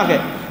மாற்றமாக,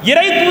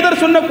 இறை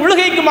தூதர் சொன்ன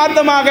கொள்கைக்கு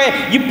மாற்றமாக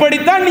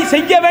இப்படித்தான் நீ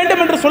செய்ய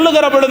வேண்டும் என்று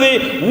சொல்லுகிற பொழுது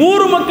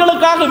ஊர்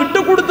மக்களுக்காக விட்டு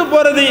கொடுத்து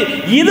போறது,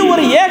 இது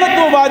ஒரு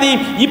ஏகத்துவவாதி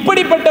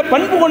இப்படிப்பட்ட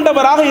பண்பு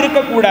கொண்டவராக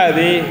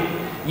இருக்கக்கூடாது.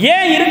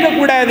 ஏன்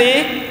இருக்கக்கூடாது?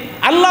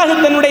 அல்லாஹ்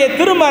தன்னுடைய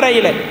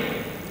திருமறையில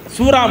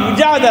சூரா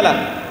முஜாதலா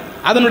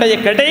அதனுடைய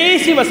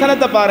கடைசி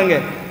வசனத்தை பாருங்க,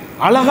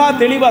 அழகா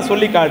தெளிவா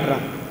சொல்லி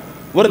காட்டுறான்.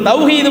 ஒரு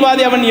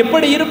தௌஹீத்வாதி அவன்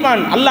எப்படி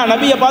இருப்பான், அல்லாஹ்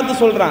நபியை பார்த்து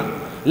சொல்றான்,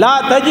 லா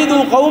தஜிது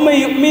கௌமை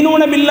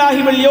யுமினூன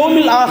பில்லாஹி வல்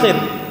யௌமில்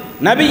ஆகிர்,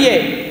 நபியே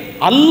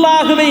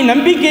அல்லாஹுவை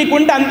நம்பிக்கை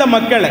கொண்ட அந்த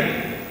மக்களை,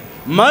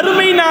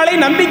 மறுமை நாளை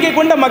நம்பிக்கை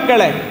கொண்ட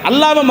மக்களை,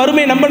 அல்லாஹ்வை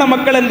மறுமை நம்பின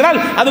மக்கள் என்றால்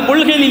அது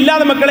கொள்கையில்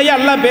இல்லாத மக்களையே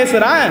அல்லாஹ்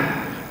பேசுறான்,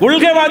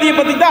 கொள்கைவாதியை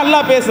பற்றி தான்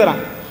அல்லாஹ்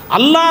பேசுறான்.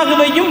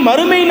 அல்லாஹுவையும்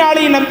மறுமை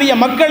நாளை நம்பிய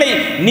மக்களை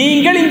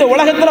நீங்கள் இந்த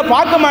உலகத்தில்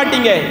பார்க்க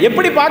மாட்டீங்க.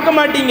 எப்படி பார்க்க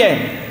மாட்டீங்க?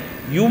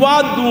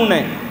 யுவாத்தூன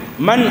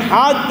மன்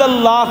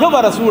ஹாத்தல்லாஹ வ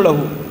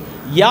ரசூலஹு,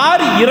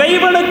 யார்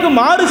இறைவனுக்கு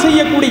மாறு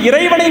செய்யக்கூடிய,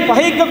 இறைவனை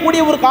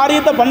பகைக்கக்கூடிய ஒரு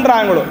காரியத்தை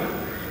பண்றாங்களோ,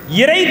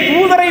 இறை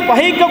தூதரை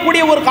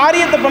பகைக்கக்கூடிய ஒரு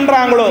காரியத்தை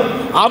பண்றாங்களோ,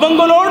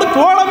 அவங்களோடு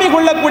தோழமை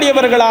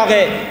கொள்ளக்கூடியவர்களாக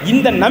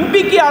இந்த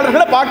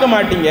நம்பிக்கையாளர்களை பார்க்க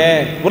மாட்டீங்க.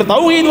 ஒரு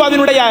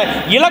தௌஹீத்வாதியினுடைய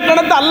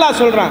இலக்கணத்தை அல்லாஹ்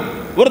சொல்றான்.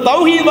 ஒரு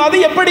தௌஹீத்வாதி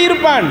எப்படி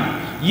இருப்பான்?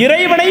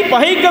 இறைவனை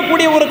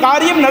பகைக்கக்கூடிய ஒரு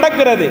காரியம்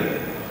நடக்கிறது,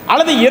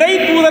 அல்லது இறை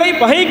தூதரை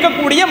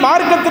பகைக்கக்கூடிய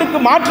மார்க்கத்திற்கு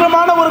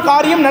மாற்றமான ஒரு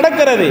காரியம்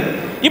நடக்கிறது.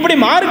 இப்படி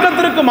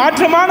மார்க்கத்திற்கு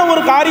மாற்றமான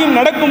ஒரு காரியம்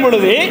நடக்கும்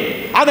பொழுது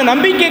அது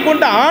நம்பிக்கை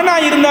கொண்ட ஆணா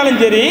இருந்தாலும்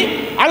சரி,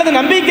 அல்லது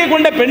நம்பிக்கை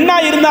கொண்ட பெண்ணா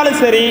இருந்தாலும்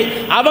சரி,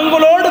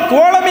 அவங்களோடு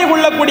தோழமை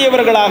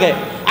கொள்ளக்கூடியவர்களாக,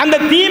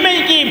 அந்த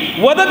தீமைக்கு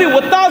உதவி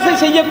ஒத்தாசை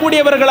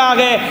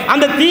செய்யக்கூடியவர்களாக,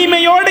 அந்த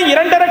தீமையோடு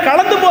இரண்டரை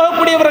கலந்து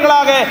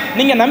போகக்கூடியவர்களாக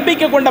நீங்க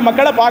நம்பிக்கை கொண்ட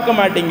மக்களை பார்க்க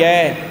மாட்டீங்க.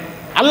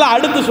 அல்லாஹ்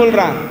அடுத்து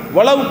சொல்றான்,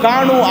 வலவு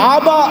காணு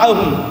ஆபா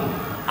ஆகும்,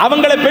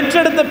 அவங்களை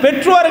பெற்றெடுத்த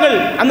பெற்றோர்கள்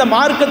அந்த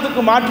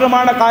மார்க்கத்துக்கு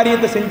மாற்றமான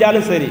காரியத்தை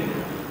செஞ்சாலும் சரி.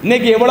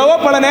 இன்னைக்கு எவ்வளவோ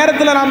பல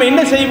நேரத்தில் நாம்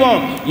என்ன செய்வோம்,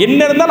 என்ன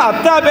இருந்தாலும்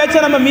அத்தா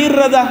பேச்சை நம்ம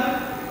மீறுறதா,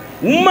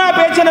 உம்மா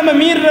பேச்சை நம்ம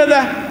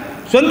மீறுறதா,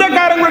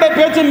 சொந்தக்காரங்களுடைய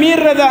பேச்சை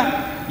மீறுறதா,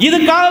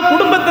 இதுக்காக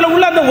குடும்பத்தில்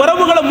உள்ள அந்த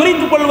உறவுகளை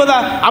முறித்துக் கொள்வதா?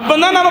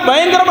 அப்பதான் நம்ம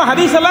பயங்கரமா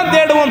ஹதீஸ் எல்லாம்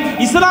தேடுவோம்.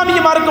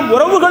 இஸ்லாமிய மார்க்கம்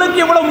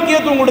உறவுகளுக்கு எவ்வளவு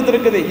முக்கியத்துவம்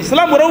கொடுத்திருக்குது,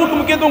 இஸ்லாம் உறவுக்கு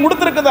முக்கியத்துவம்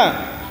கொடுத்திருக்குதா?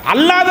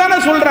 அல்லாஹ் தானே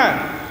சொல்றான்,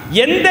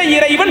 எந்த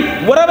இறைவன்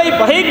உறவை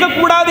பகைக்க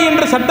கூடாது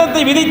என்ற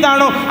சட்டத்தை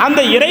விதித்தானோ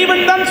அந்த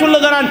இறைவன் தான்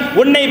சொல்லுகிறான்,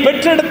 உன்னை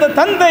பெற்றெடுத்த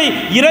தந்தை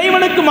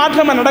இறைவனுக்கு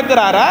மாற்றமா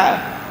நடக்கிறாரா?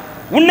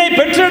 உன்னை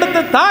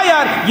பெற்றெடுத்த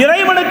தாயார்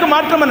இறைவனுக்கு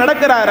மாற்றமா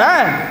நடக்கிறாரா?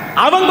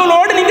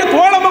 அவங்களோடு நீங்க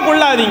தோழமை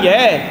கொள்ளாதீங்க,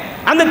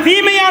 அந்த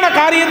தீமையான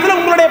காரியத்தில்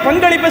உங்களுடைய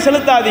பங்களிப்பை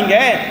செலுத்தாதீங்க.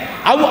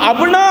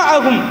 அபுனா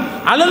ஆகும்,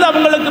 அல்லது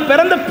அவங்களுக்கு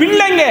பிறந்த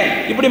பிள்ளைங்க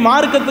இப்படி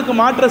மார்க்கத்துக்கு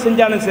மாற்றம்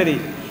செஞ்சாலும் சரி.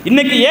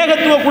 இன்னைக்கு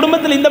ஏகத்துவ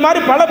குடும்பத்தில் இந்த மாதிரி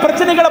பல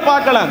பிரச்சனைகளை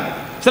பார்க்கலாம்.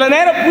 சில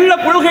நேரம் புள்ள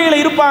கொள்கையில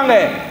இருப்பாங்க,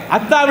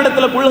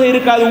 அத்தாவிடத்துல கொள்கை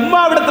இருக்காது,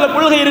 உம்மாவிடத்துல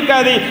கொள்கை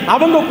இருக்காது,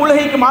 அவங்க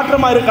கொள்கைக்கு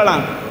மாற்றமா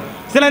இருக்கலாம்.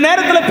 சில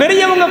நேரத்தில்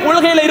பெரியவங்க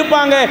கொள்கையில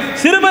இருப்பாங்க,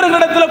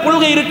 சிறுவர்களிடத்துல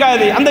கொள்கை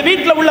இருக்காது, அந்த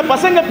வீட்டில் உள்ள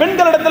பசங்க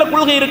பெண்களிடத்துல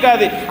கொள்கை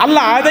இருக்காது.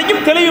 அல்லாஹ்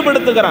அதையும்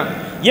தெளிவுபடுத்துகிறான்.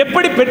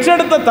 எப்படி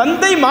பெற்றெடுத்த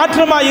தந்தை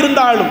மாற்றமா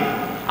இருந்தாலும்,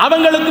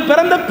 அவங்களுக்கு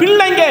பிறந்த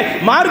பிள்ளைங்க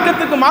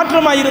மார்க்கத்துக்கு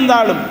மாற்றமா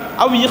இருந்தாலும்,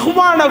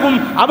 இஹ்வானகும்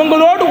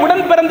அவங்களோடு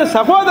உடன் பிறந்த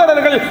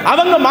சகோதரர்கள்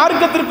அவங்க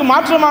மார்க்கத்திற்கு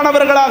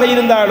மாற்றமானவர்களாக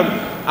இருந்தாலும்,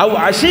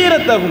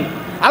 அஷீரத்தகும்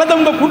அல்லது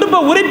உங்க குடும்ப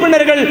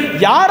உறுப்பினர்கள்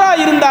யாரா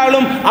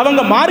இருந்தாலும்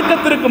அவங்க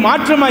மார்க்கத்திற்கு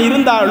மாற்றமா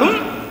இருந்தாலும்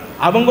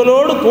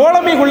அவங்களோடு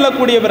தோழமை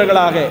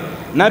கொள்ளக்கூடியவர்களாக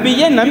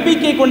நபியே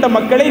நம்பிக்கை கொண்ட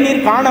மக்களை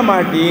நீர் காண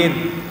மாட்டீர்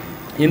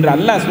என்று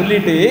அல்லாஹ்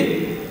சொல்லிட்டு,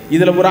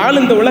 இதில் ஒரு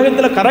ஆள் இந்த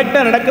உலகத்தில்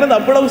கரெக்டாக நடக்கிறது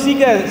அவ்வளவு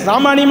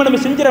சாமானியமாக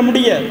நம்ம செஞ்சிட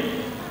முடியாது.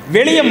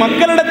 வெளியே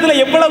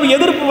மக்களிடத்தில் எவ்வளவு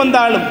எதிர்ப்பு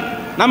வந்தாலும்,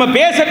 நம்ம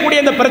பேசக்கூடிய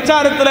இந்த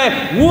பிரச்சாரத்தில்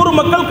ஊர்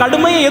மக்கள்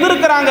கடுமையை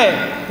எதிர்க்கிறாங்க.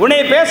 உன்னை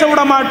பேச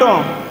விட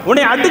மாட்டோம்,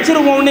 உன்னை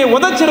அடிச்சிருவோம், உன்னை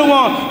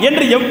உதைச்சிருவோம்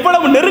என்று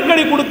எவ்வளவு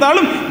நெருக்கடி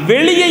கொடுத்தாலும்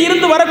வெளியே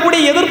இருந்து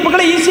வரக்கூடிய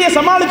எதிர்ப்புகளை ஈஸியாக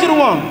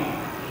சமாளிச்சிருவோம்.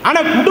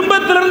 ஆனால்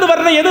குடும்பத்திலிருந்து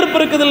வர்ற எதிர்ப்பு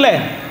இருக்குது இல்லை,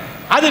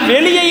 அது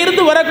வெளியே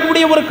இருந்து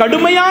வரக்கூடிய ஒரு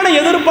கடுமையான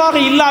எதிர்ப்பாக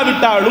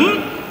இல்லாவிட்டாலும்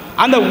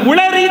அந்த உள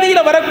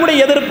ரீதியில் வரக்கூடிய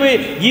எதிர்ப்பு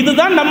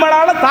இதுதான்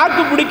நம்மளால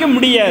தாக்கு பிடிக்க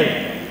முடியாது.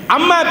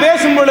 அம்மா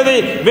பேசும் பொழுது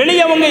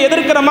வெளியவங்க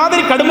எதிர்க்கிற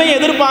மாதிரி கடுமையை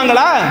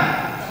எதிர்ப்பாங்களா?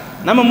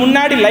 நம்ம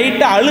முன்னாடி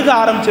லைட்டாக அழுக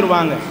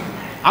ஆரம்பிச்சிருவாங்க.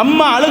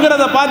 அம்மா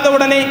அழுகிறத பார்த்த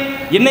உடனே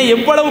என்னை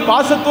எவ்வளவு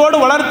பாசத்தோடு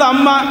வளர்த்த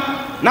அம்மா,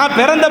 நான்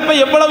பிறந்தப்ப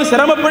எவ்வளவு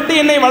சிரமப்பட்டு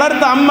என்னை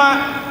வளர்த்த அம்மா,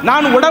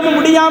 நான் உடம்பு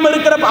முடியாமல்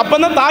இருக்கிறப்ப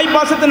அப்பதான் தாய்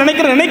பாசத்தை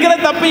நினைக்கிற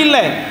தப்பு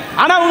இல்லை.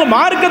 ஆனால் அவங்க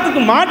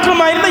மார்க்கத்துக்கு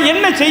மாற்றமாக இருந்தால்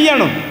என்ன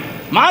செய்யணும்?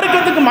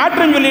 மார்க்கத்துக்கு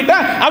மாற்றம் சொல்லிட்டா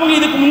அவங்க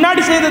இதுக்கு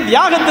முன்னாடி செய்த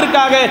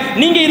தியாகத்திற்காக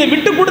நீங்க இதை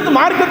விட்டு கொடுத்து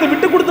மார்க்கத்தை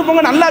விட்டு கொடுத்து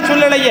போங்க நல்லா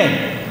சொல்லலையே.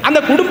 அந்த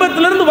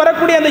குடும்பத்திலிருந்து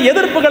வரக்கூடிய அந்த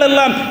எதிர்ப்புகள்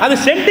எல்லாம் அது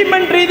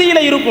சென்டிமெண்ட்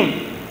ரீதியில் இருக்கும்,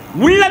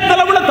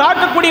 உள்ளத்தளவில்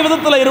தாக்கக்கூடிய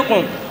விதத்தில்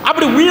இருக்கும்.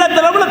 அப்படி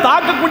உள்ளத்தளவில்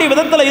தாக்கக்கூடிய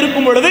விதத்தில்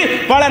இருக்கும் பொழுது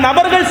பல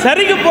நபர்கள்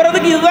சரிக்கு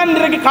போறதுக்கு இதுதான்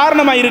இன்றைக்கு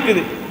காரணமாக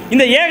இருக்குது.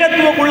 இந்த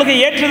ஏகத்துவ கொள்கை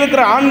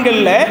ஏற்றிருக்கிற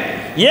ஆண்கள்ல,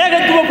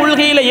 ஏகத்துவ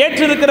கொள்கையில்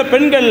ஏற்றிருக்கிற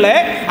பெண்கள்ல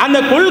அந்த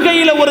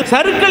கொள்கையில் ஒரு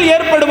சறுக்கல்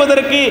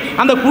ஏற்படுவதற்கு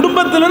அந்த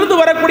குடும்பத்திலிருந்து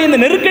வரக்கூடிய இந்த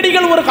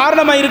நெருக்கடிகள் ஒரு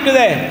காரணமாக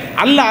இருக்குது.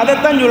 அல்லாஹ்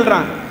அதைத்தான்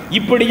சொல்றான்.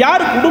 இப்படி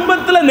யார்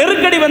குடும்பத்தில்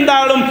நெருக்கடி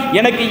வந்தாலும்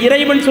எனக்கு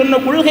இறைவன் சொன்ன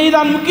கொள்கை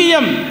தான்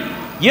முக்கியம்,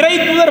 இறை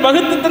தூதர்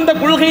வகுத்து தந்த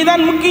கொள்கை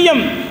தான்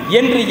முக்கியம்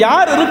என்று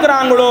யார்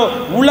இருக்கிறாங்களோ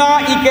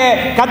உலாயிக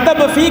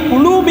கதப ஃபீ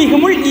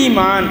குலூபிஹிமுல்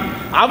ஈமான்,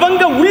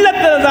 அவங்க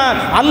உள்ளத்துல தான்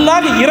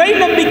அல்லாஹ் இறை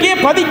நம்பிக்கையை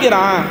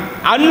பதிக்கிறான்.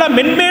 அல்லாஹ்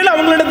மென்மேலும்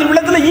அவங்களிடத்தில்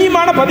உள்ளத்துல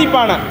ஈமான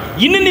பதிப்பான.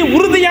 இன்னும் நீ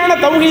உறுதியான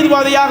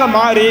தௌஹீத்வாதியாக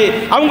மாறி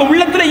அவங்க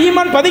உள்ளத்துல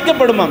ஈமான்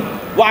பதிக்கப்படுமாம்.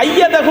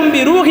 ஐயதகும்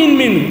பி ரூஹின்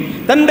மின்,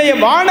 தன்னுடைய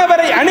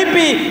வானவரை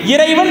அனுப்பி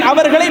இறைவன்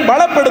அவர்களை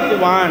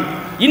பலப்படுத்துவான்.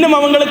 இன்னும்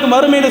அவங்களுக்கு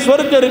மறுமையில்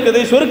சொர்க்கம் இருக்குது,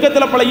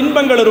 சொர்க்கத்தில் பல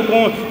இன்பங்கள்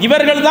இருக்கும்.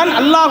 இவர்கள் தான்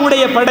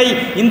அல்லாஹுடைய படை,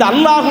 இந்த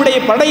அல்லாஹுடைய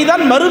படை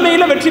தான்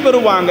மறுமையில் வெற்றி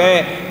பெறுவாங்க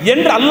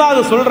என்று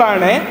அல்லாஹ்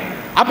சொல்றானே.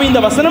 அப்ப இந்த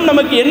வசனம்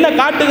நமக்கு என்ன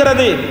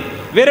காட்டுகிறது?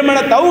 வெறுமன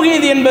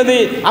தௌஹீத் என்பது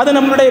அது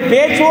நம்மளுடைய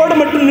பேச்சோடு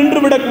மட்டும் நின்று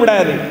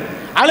விடக்கூடாது,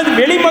 அல்லது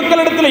வெளி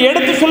மக்களிடத்தில்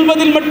எடுத்து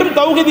சொல்வதில் மட்டும்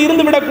தௌஹீத்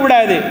இருந்து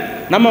விடக்கூடாது.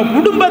 நம்ம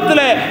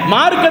குடும்பத்தில்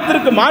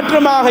மார்க்கத்திற்கு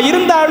மாற்றமாக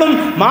இருந்தாலும்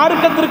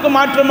மார்க்கத்திற்கு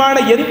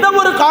மாற்றமான எந்த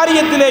ஒரு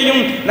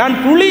காரியத்திலேயும் நான்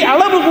துளி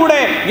அளவு கூட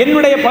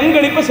என்னுடைய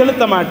பங்களிப்பை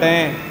செலுத்த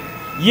மாட்டேன்.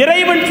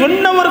 இறைவன்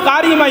சொன்ன ஒரு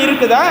காரியமா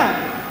இருக்குதா,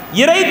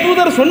 இறை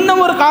தூதர் சொன்ன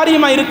ஒரு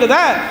காரியமா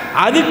இருக்குதா,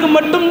 அதுக்கு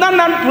மட்டும்தான்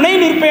நான் துணை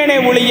நிற்பேனே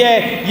ஒழிய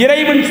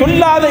இறைவன்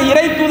சொல்லாத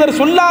இறை தூதர்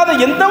சொல்லாத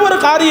எந்த ஒரு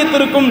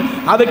காரியத்திற்கும்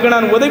அதுக்கு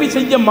நான் உதவி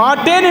செய்ய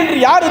மாட்டேன் என்று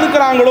யார்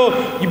இருக்கிறாங்களோ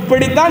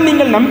இப்படித்தான்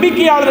நீங்கள்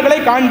நம்பிக்கையாளர்களை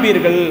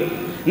காண்பீர்கள்.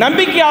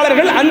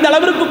 நம்பிக்கையாளர்கள் அந்த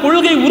அளவிற்கு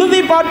கொள்கை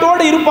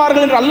உறுதிப்பாட்டோடு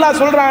இருப்பார்கள் என்று அல்லாஹ்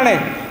சொல்றானே.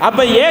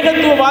 அப்ப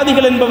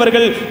ஏகத்துவவாதிகள்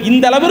என்பவர்கள்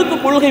இந்த அளவிற்கு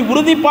கொள்கை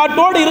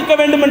உறுதிப்பாட்டோடு இருக்க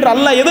வேண்டும் என்று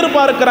அல்லாஹ்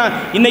எதிர்பார்க்கிறான்.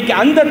 இன்னைக்கு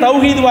அந்த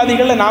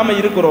தௌஹீத்வாதிகள்ல நாம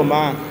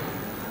இருக்கிறோமா?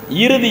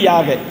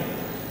 இறுதியாக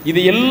இது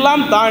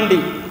எல்லாம் தாண்டி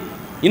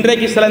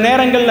இன்றைக்கு சில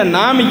நேரங்களில்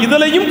நாம்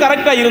இதிலையும்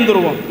கரெக்டாக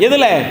இருந்துருவோம்.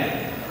 எதில்?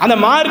 அந்த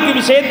மார்க்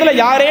விஷயத்தில்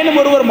யாரேனும்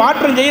ஒருவர்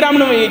மாற்றம்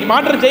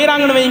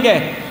செய்கிறாங்கன்னு வைங்க,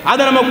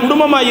 அது நம்ம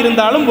குடும்பமாக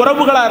இருந்தாலும்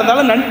உறவுகளாக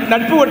இருந்தாலும்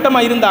நட்பு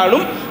வட்டமாக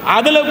இருந்தாலும்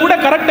அதில் கூட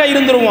கரெக்டாக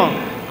இருந்துருவோம்.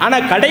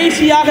 ஆனால்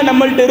கடைசியாக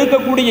நம்மள்கிட்ட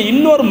இருக்கக்கூடிய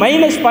இன்னொரு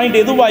மைனஸ்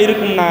பாயிண்ட் எதுவாக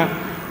இருக்கும்னா,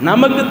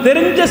 நமக்கு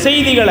தெரிஞ்ச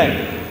செய்திகளை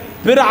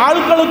பிற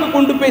ஆட்களுக்கு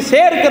கொண்டு போய்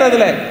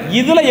சேர்க்கிறதுல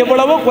இதில்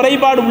எவ்வளவோ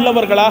குறைபாடு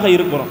உள்ளவர்களாக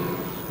இருக்கிறோம்.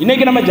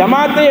 இன்னைக்கு நம்ம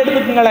ஜமாத்தை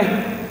எடுத்துக்கங்களேன்,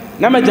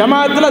 நம்ம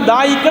ஜமாத்தில்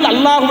தாயிக்கள்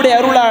அல்லாஹுடைய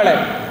அருளால்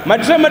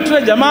மற்ற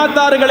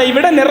ஜமாத்தார்களை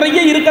விட நிறைய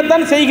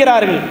இருக்கத்தான்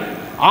செய்கிறார்கள்.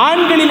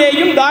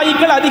 ஆண்களிலேயும்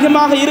தாயிக்கள்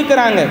அதிகமாக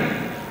இருக்கிறாங்க,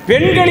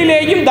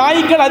 பெண்களிலேயும்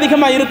தாயிக்கள்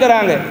அதிகமாக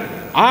இருக்கிறாங்க.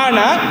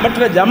 ஆனால்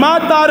மற்ற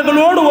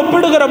ஜமாத்தார்களோடு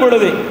ஒப்பிடுகிற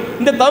பொழுது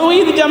இந்த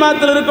தௌஹீத்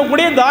ஜமாத்தில்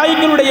இருக்கக்கூடிய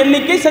தாயிக்களுடைய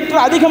எண்ணிக்கை சற்று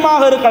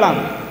அதிகமாக இருக்கலாம்.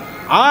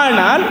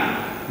 ஆனால்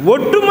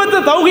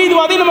ஒட்டுமொத்த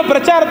தௌஹீத்வாதை நம்ம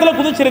பிரச்சாரத்தில்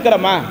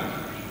குதிச்சிருக்கிறோமா?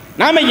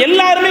 நாம்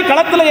எல்லாருமே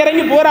களத்தில்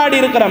இறங்கி போராடி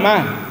இருக்கிறோமா?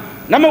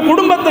 நம்ம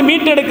குடும்பத்தை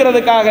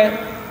மீட்டெடுக்கிறதுக்காக,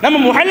 நம்ம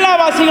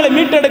முஹல்லாவாசிகளை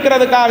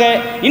மீட்டெடுக்கிறதுக்காக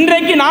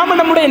இன்றைக்கு நாம்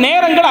நம்முடைய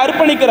நேரங்களை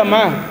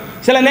அர்ப்பணிக்கிறோமா?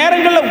 சில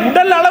நேரங்களில்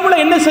உடல்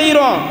அளவில் என்ன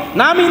செய்கிறோம்?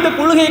 நாம் இந்த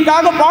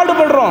கொள்கைக்காக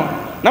பாடுபடுறோம்,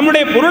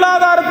 நம்முடைய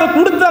பொருளாதாரத்தை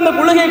கொடுத்து அந்த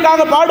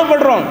கொள்கைக்காக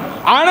பாடுபடுறோம்.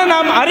 ஆனால்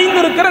நாம்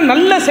அறிந்திருக்கிற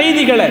நல்ல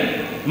செய்திகளை,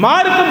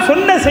 மார்க்கம்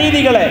சொன்ன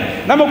செய்திகளை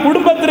நம்ம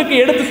குடும்பத்திற்கு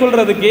எடுத்து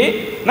சொல்றதுக்கு,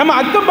 நம்ம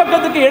அக்கம்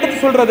பக்கத்துக்கு எடுத்து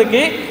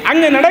சொல்றதுக்கு,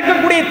 அங்கே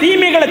நடக்கக்கூடிய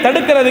தீமைகளை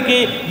தடுக்கிறதுக்கு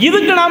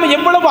இதுக்கு நாம்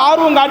எவ்வளவு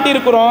ஆர்வம்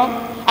காட்டியிருக்கிறோம்?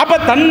 அப்ப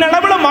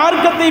தன்னளவில்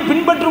மார்க்கத்தை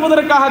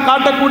பின்பற்றுவதற்காக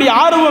காட்டக்கூடிய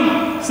ஆர்வம்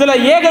சில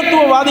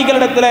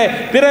ஏகத்துவவாதிகளிடத்துல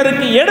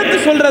பிறருக்கு எடுத்து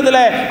சொல்றதுல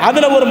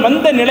அதுல ஒரு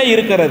மந்த நிலை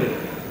இருக்கிறது.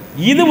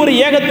 இது ஒரு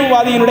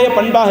ஏகத்துவவாதியினுடைய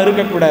பண்பாக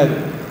இருக்கக்கூடாது.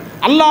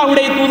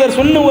 அல்லாஹ்வுடைய தூதர்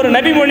சொன்ன ஒரு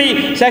நபிமொழி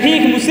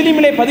ஸஹீஹ்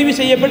முஸ்லிமிலே பதிவு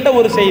செய்யப்பட்ட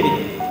ஒரு செய்தி.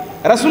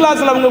 ரசூலுல்லாஹி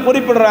ஸல்லல்லாஹு அலைஹி வஸல்லம்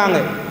குறிப்பிடுறாங்க,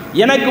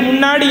 எனக்கு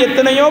முன்னாடி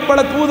எத்தனையோ பல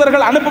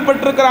தூதர்கள்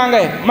அனுப்பப்பட்டிருக்கிறாங்க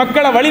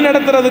மக்களை வழி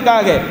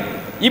நடத்துறதுக்காக.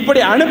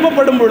 இப்படி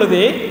அனுப்பப்படும்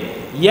பொழுது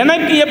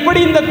எனக்கு எப்படி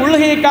இந்த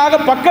கொள்கைக்காக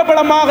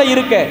பக்கபலமாக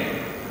இருக்க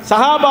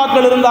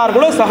சஹாபாக்கள்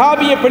இருந்தார்களோ,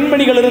 சஹாபிய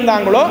பெண்மணிகள்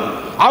இருந்தாங்களோ,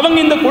 அவங்க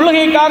இந்த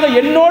கொள்கைக்காக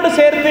என்னோடு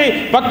சேர்த்து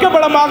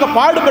பக்கபலமாக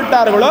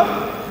பாடுபட்டார்களோ,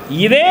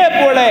 இதே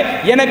போல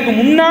எனக்கு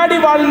முன்னாடி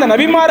வாழ்ந்த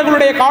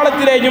நபிமார்களுடைய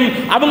காலத்திலேயும்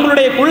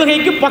அவங்களுடைய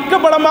கொள்கைக்கு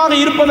பக்கபலமாக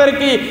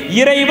இருப்பதற்கு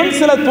இறைவன்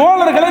சில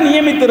தோழர்களை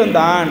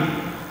நியமித்திருந்தான்.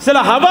 சில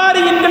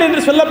ஹவாரியன்கள்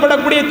என்று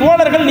சொல்லப்படக்கூடிய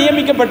தோழர்கள்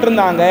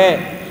நியமிக்கப்பட்டிருந்தாங்க.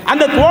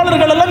 அந்த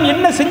தோழர்கள் எல்லாம்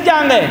என்ன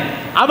செஞ்சாங்க?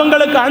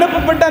 அவங்களுக்கு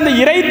அனுப்பப்பட்ட அந்த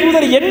இறை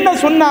தூதர் என்ன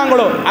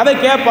சொன்னாங்களோ அதை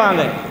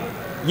கேட்பாங்க,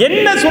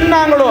 என்ன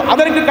சொன்னாங்களோ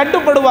அதற்கு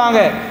கட்டுப்படுவாங்க,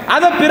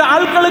 அதை பிற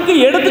ஆட்களுக்கு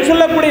எடுத்து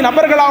சொல்லக்கூடிய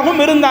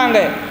நபர்களாகவும் இருந்தாங்க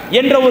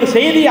என்ற ஒரு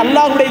செய்தி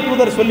அல்லாஹ்வுடைய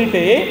தூதர்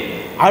சொல்லிட்டு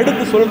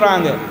அடுத்து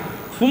சொல்றாங்க,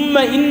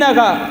 சும்ம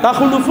இன்னகா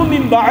தஹ்லுஃபு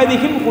மின்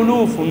பஅதிஹிம்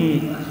குலூஃபுன்.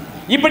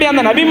 இப்படி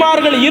அந்த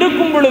நபிமார்கள்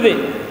இருக்கும் பொழுது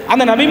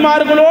அந்த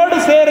நபிமார்களோடு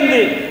சேர்ந்து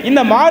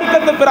இந்த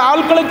மார்க்கத்தை பிற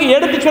ஆட்களுக்கு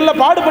எடுத்து சொல்ல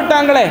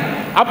பாடுபட்டாங்களே,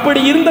 அப்படி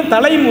இருந்த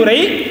தலைமுறை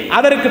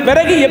அதற்கு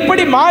பிறகு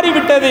எப்படி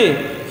மாறிவிட்டது?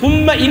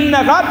 சும்ம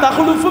இன்னகா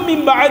தஹ்லுஃபு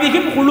மின்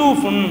பஅதிஹிம்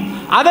குலூஃபுன்.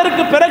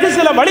 அதற்கு பிறகு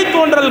சில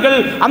வழித்தோன்றல்கள்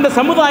அந்த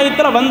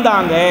சமுதாயத்தில்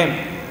வந்தாங்க.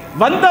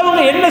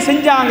 வந்தவங்க என்ன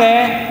செஞ்சாங்க?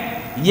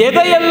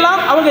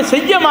 எதையெல்லாம் அவங்க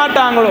செய்ய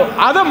மாட்டாங்களோ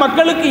அதை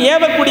மக்களுக்கு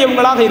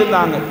ஏவக்கூடியவங்களாக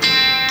இருந்தாங்க.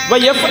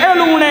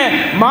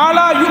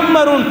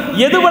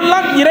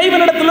 எதுவெல்லாம்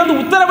இறைவனிடத்திலிருந்து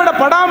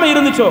உத்தரவிடப்படாம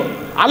இருந்துச்சோ,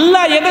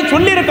 அல்லாஹ் எதை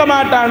சொல்லியிருக்க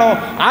மாட்டானோ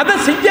அதை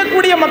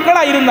செய்யக்கூடிய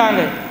மக்களா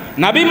இருந்தாங்க.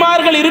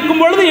 நபிமார்கள்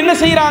இருக்கும் பொழுது என்ன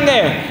செய்யறாங்க?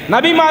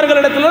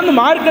 நபிமார்களிடத்திலிருந்து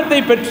மார்க்கத்தை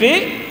பெற்று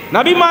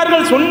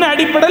நபிமார்கள் சொன்ன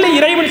அடிப்படையில்,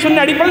 இறைவன்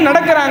சொன்ன அடிப்படையில்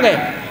நடக்கிறாங்க.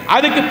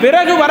 அதுக்கு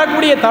பிறகு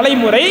வரக்கூடிய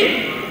தலைமுறை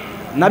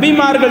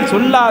நபிமார்கள்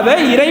சொல்லாத,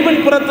 இறைவன்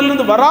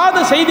புறத்திலிருந்து வராத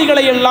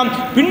செய்திகளை எல்லாம்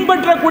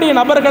பின்பற்றக்கூடிய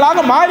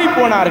நபர்களாக மாறி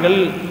போனார்கள்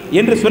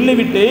என்று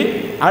சொல்லிவிட்டு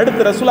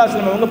அடுத்து ரசூலுல்லாஹி ஸல்லல்லாஹு அலைஹி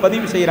வஸல்லம் அவங்க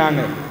பதிவு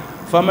செய்கிறாங்க,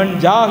 ஃபமன்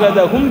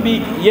ஜாஹதஹும் பி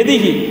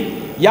யதிஹி.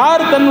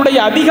 யார் தன்னுடைய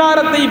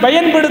அதிகாரத்தை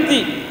பயன்படுத்தி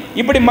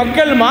இப்படி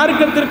மக்கள்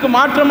மார்க்கத்திற்கு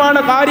மாற்றமான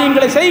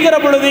காரியங்களை செய்கிற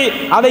பொழுது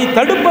அதை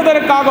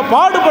தடுப்பதற்காக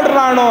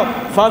பாடுபடுறானோ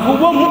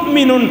ஃபஹுவ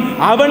முஃமினுன்,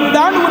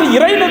 அவன்தான் ஒரு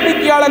இறை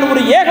நம்பிக்கையாளன்,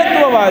 ஒரு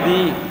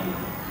ஏகத்துவவாதி.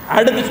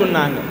 அடுத்து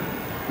சொன்னாங்க,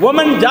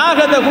 ஒமன்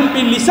ஜாஹதஹும்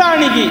பி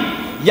லிசானிஹி.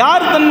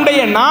 யார் தன்னுடைய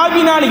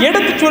நாவினால்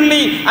எடுத்து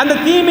சொல்லி அந்த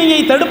தீமையை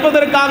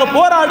தடுப்பதற்காக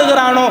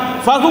போராடுகிறானோ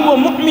ஃபஹுவ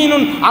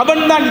முஃமினுன்,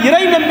 அவன்தான்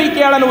இறை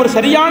நம்பிக்கையாளன், ஒரு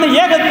சரியான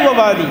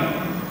ஏகத்துவவாதி.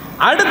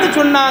 அடுத்து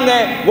சொன்னாங்க,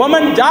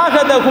 ஒமன்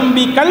ஜாஹதஹும்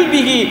பி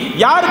கல்பிஹி.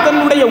 யார்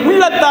தன்னுடைய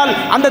உள்ளத்தால்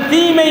அந்த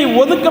தீமை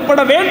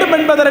ஒதுக்கப்பட வேண்டும்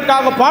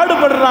என்பதற்காக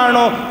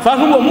பாடுபடுறானோ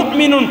ஃபஹுவ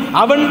முஃமினுன்,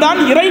 அவன்தான்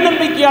இறை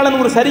நம்பிக்கையாளன்,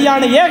 ஒரு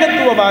சரியான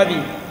ஏகத்துவவாதி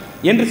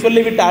என்று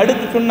சொல்லிவிட்டு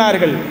அடுத்து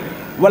சொன்னார்கள்,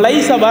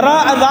 வலைஸ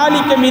வராஅ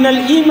ஸாலிக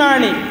மினல்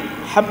ஈமானி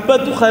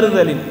ஹப்பத்து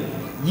ஹர்தலின்.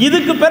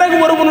 இதுக்கு பிறகு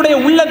ஒருவனுடைய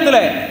உள்ளத்துல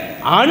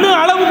அணு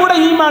அளவு கூட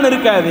ஈமான்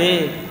இருக்காது.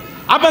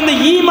 அப்ப அந்த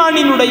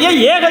ஈமானினுடைய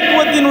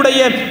ஏகத்துவத்தினுடைய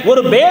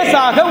ஒரு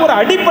பேஸாக, ஒரு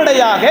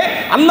அடிப்படையாக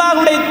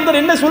அல்லாஹ்வுடைய தூதர்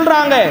என்ன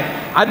சொல்றாங்க?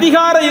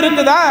 அதிகாரம்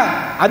இருக்குதா,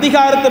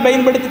 அதிகாரத்தை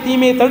பயன்படுத்தி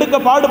தீமையை தடுக்க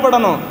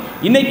பாடுபடணும்.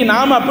 இன்னைக்கு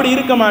நாம அப்படி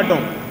இருக்க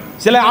மாட்டோம்.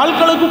 சில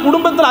ஆட்களுக்கு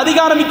குடும்பத்தில்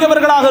அதிகாரம்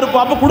மிக்கவர்களாக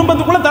இருப்போம், அப்ப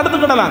குடும்பத்துக்குள்ள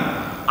தடுத்துக்கிடலாம்.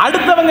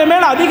 அடுத்தவங்க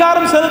மேல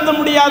அதிகாரம் செலுத்த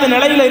முடியாத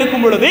நிலையில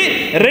இருக்கும் பொழுது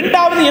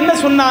ரெண்டாவது என்ன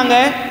சொன்னாங்க?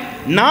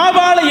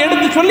 நாவால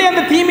எடுத்து சொல்லி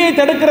அந்த தீமையை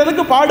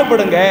தடுக்கிறதுக்கு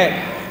பாடுபடுங்க.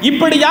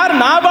 இப்படி யார்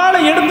நாவால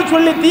எடுத்து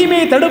சொல்லி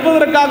தீமையை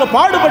தடுப்பதற்காக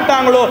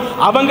பாடுபட்டாங்களோ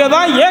அவங்க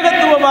தான்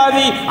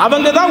ஏகத்துவவாதி,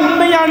 அவங்க தான்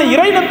உண்மையான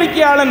இறை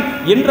நம்பிக்கையாளன்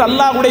என்று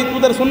அல்லாஹ்வுடைய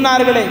தூதர்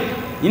சொன்னார்களே.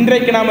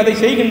 இன்றைக்கு நாம் அதை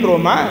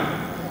செய்கின்றோமா?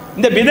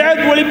 இந்த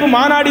பிதஅத் ஒழிப்பு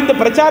மாநாடு, இந்த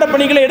பிரச்சார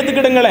பணிகளை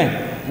எடுத்துக்கிடுங்களேன்.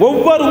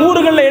 ஒவ்வொரு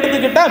ஊர்களில்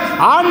எடுத்துக்கிட்டா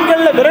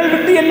ஆண்களில் விரல்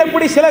விட்டு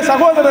எண்ணக்கூடிய சில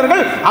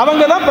சகோதரர்கள்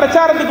அவங்க தான்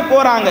பிரச்சாரத்துக்கு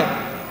போறாங்க.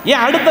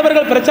 ஏன்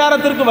அடுத்தவர்கள்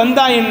பிரச்சாரத்திற்கு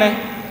வந்தா என்ன?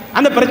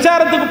 அந்த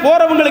பிரச்சாரத்துக்கு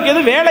போறவங்களுக்கு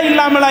எது வேலை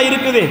இல்லாமலா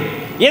இருக்குது?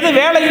 எது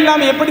வேலை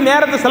இல்லாமல் எப்படி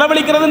நேரத்தை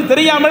செலவழிக்கிறதுன்னு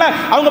தெரியாமல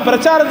அவங்க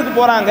பிரச்சாரத்துக்கு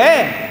போறாங்க.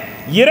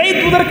 இறை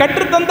தூதர்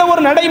கற்றுத்தந்த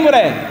ஒரு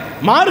நடைமுறை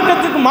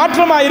மார்க்கத்துக்கு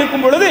மாற்றமாக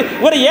இருக்கும் பொழுது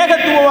ஒரு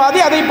ஏகத்துவவாதி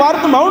அதை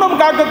பார்த்து மௌனம்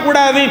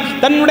காக்கக்கூடாது,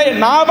 தன்னுடைய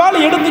நாவால்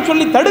எடுத்து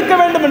சொல்லி தடுக்க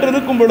வேண்டும் என்று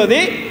இருக்கும் பொழுது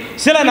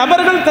சில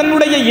நபர்கள்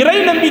தன்னுடைய இறை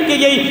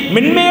நம்பிக்கையை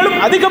மென்மேலும்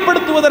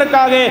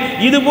அதிகப்படுத்துவதற்காக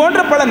இது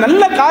போன்ற பல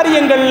நல்ல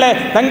காரியங்களில்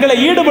தங்களை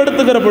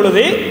ஈடுபடுத்துகிற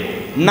பொழுது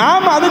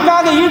நாம்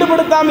அதுக்காக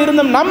ஈடுபடுத்தாமல்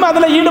இருந்தோம், நம்ம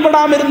அதில்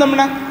ஈடுபடாமல்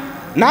இருந்தோம்னா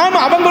நாம்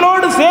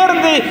அவங்களோடு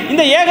சேர்ந்து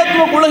இந்த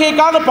ஏகத்துவ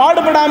கொள்கைக்காக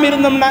பாடுபடாமல்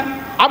இருந்தோம்னா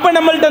அப்போ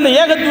நம்மள்ட்ட அந்த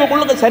ஏகத்துவ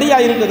கொள்கை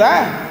சரியாக இருக்குதா?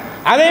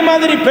 அதே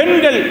மாதிரி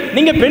பெண்கள்,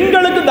 நீங்கள்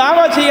பெண்களுக்கு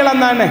தாவா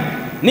செய்யலாம் தானே.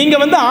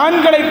 நீங்கள்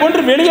ஆண்களை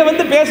போன்று வெளியே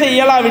பேச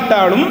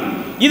இயலாவிட்டாலும்,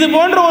 இது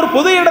போன்ற ஒரு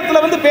பொது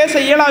இடத்துல பேச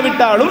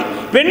இயலாவிட்டாலும்,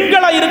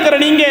 பெண்களாக இருக்கிற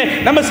நீங்கள்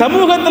நம்ம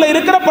சமூகத்தில்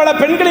இருக்கிற பல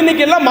பெண்கள்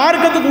இன்னைக்கு எல்லாம்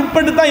மார்க்கத்துக்கு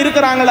உட்பட்டு தான்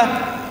இருக்கிறாங்களா?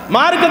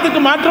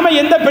 மார்க்கத்துக்கு மாற்றமாக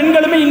எந்த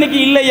பெண்களுமே இன்னைக்கு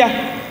இல்லையா?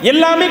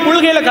 எல்லாமே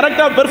கொள்கையில்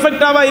கரெக்டாக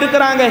பெர்ஃபெக்டாக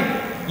இருக்கிறாங்க.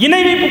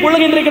 இணைவிப்பு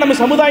கொள்கை இன்றைக்கு நம்ம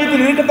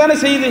சமுதாயத்தில் இருக்கத்தானே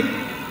செய்யுது.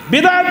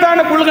 பிதாத்தான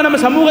கொள்கை நம்ம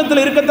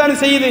சமூகத்தில் இருக்கத்தானே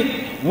செய்யுது.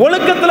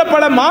 ஒழுக்கத்தில்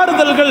பல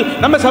மாறுதல்கள்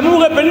நம்ம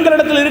சமூக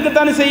பெண்களிடத்தில்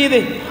இருக்கத்தானே செய்யுது.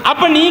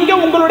 அப்போ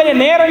நீங்கள் உங்களுடைய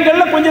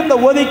நேரங்களில் கொஞ்சத்தை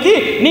ஒதுக்கி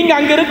நீங்கள்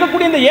அங்கே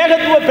இருக்கக்கூடிய இந்த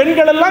ஏகத்துவ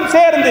பெண்கள் எல்லாம்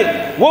சேர்ந்து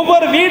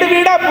ஒவ்வொரு வீடு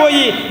வீடாக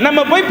போய்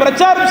நம்ம போய்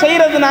பிரச்சாரம்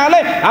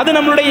செய்கிறதுனால அது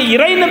நம்மளுடைய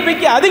இறை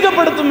நம்பிக்கை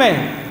அதிகப்படுத்துமே.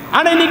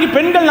 ஆனால் இன்னைக்கு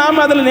பெண்கள்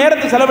நாம் அதில்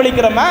நேரத்தை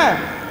செலவழிக்கிறோமா?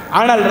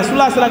 ஆனால்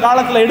ரசூலுல்லாஹ் ஸல்லல்லாஹு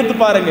காலத்தில் எடுத்து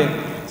பாருங்க,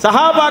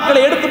 சஹாபாக்களை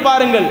எடுத்து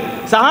பாருங்கள்,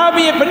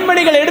 சஹாபிய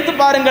பெண்மணிகளை எடுத்து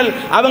பாருங்கள்,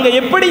 அவங்க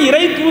எப்படி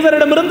இறை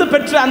தூதரிடமிருந்து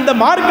பெற்ற அந்த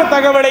மார்க்க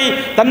தகவலை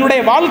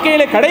தன்னுடைய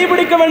வாழ்க்கையில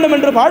கடைபிடிக்க வேண்டும்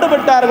என்று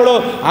பாடுபட்டார்களோ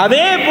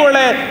அதே போல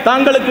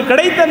தங்களுக்கு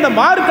கிடைத்த அந்த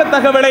மார்க்க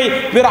தகவலை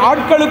பிற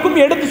ஆட்களுக்கும்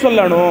எடுத்து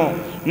சொல்லணும்.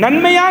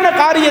 நன்மையான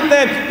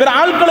காரியத்தை பிற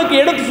ஆட்களுக்கு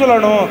எடுத்து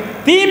சொல்லணும்.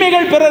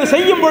 தீமைகள் பிறர்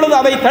செய்யும் பொழுது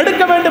அதை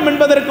தடுக்க வேண்டும்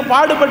என்பதற்கு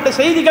பாடுபட்ட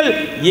செய்திகள்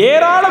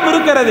ஏராளம்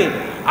இருக்கிறது.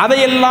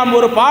 அதையெல்லாம்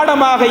ஒரு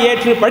பாடமாக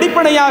ஏற்று,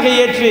 படிப்பனையாக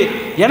ஏற்று,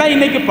 என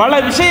இன்னைக்கு பல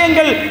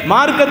விஷயங்கள்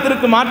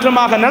மார்க்கத்திற்கு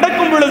மாற்றமாக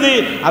நடக்கும் பொழுது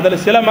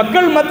அதில் சில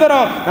மக்கள்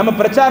மாத்திரம் நம்ம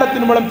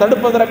பிரச்சாரத்தின் மூலம்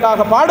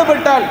தடுப்பதற்காக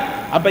பாடுபட்டால்,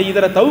 அப்ப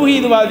இதர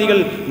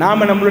தௌஹீத்வாதிகள்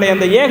நாம நம்மளுடைய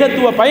அந்த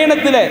ஏகத்துவ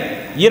பயணத்தில்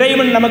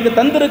இறைவன் நமக்கு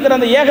தந்திருக்கிற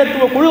அந்த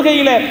ஏகத்துவ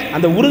கொள்கையில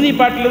அந்த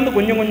உறுதிப்பாட்டிலிருந்து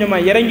கொஞ்சம் கொஞ்சமா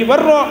இறங்கி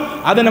வர்றோம்.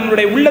 அது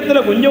நம்மளுடைய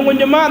உள்ளத்துல கொஞ்சம்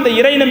கொஞ்சமா அந்த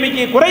இறை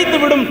நம்பிக்கையை குறைத்து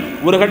விடும்.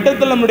 ஒரு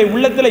கட்டத்தில் நம்முடைய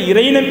உள்ளத்துல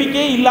இறை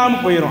நம்பிக்கையே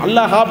இல்லாமல் போயிடும்.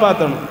 அல்லாஹ்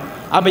காப்பாற்றணும்.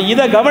 அப்போ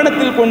இதை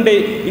கவனத்தில் கொண்டு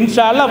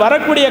இன்ஷா அல்லாஹ்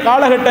வரக்கூடிய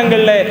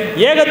காலகட்டங்களில்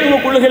ஏகத்துவ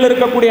கொள்கையில்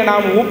இருக்கக்கூடிய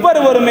நாம்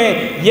ஒவ்வொருவருமே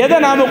எதை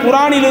நாம்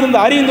குர்ஆனிலிருந்து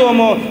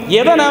அறிந்தோமோ,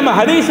 எதை நாம்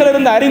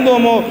ஹதீஸிலிருந்து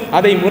அறிந்தோமோ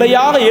அதை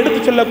முறையாக எடுத்து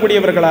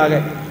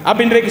சொல்லக்கூடியவர்களாக.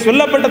 அப்போ இன்றைக்கு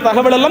சொல்லப்பட்ட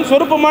தகவல் எல்லாம்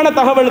சொற்பமான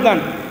தகவல் தான்.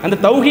 அந்த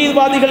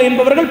தௌஹீத்வாதிகள்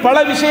என்பவர்கள் பல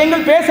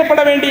விஷயங்கள்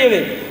பேசப்பட வேண்டியது.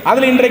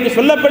 அதில் இன்றைக்கு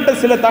சொல்லப்பட்ட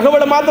சில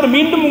தகவலை மாத்திரம்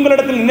மீண்டும்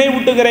உங்களிடத்தில்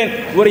நினைவூட்டுகிறேன்.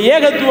 ஒரு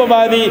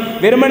ஏகத்துவவாதி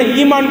வெறுமனே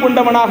ஈமான்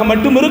கொண்டவனாக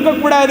மட்டும்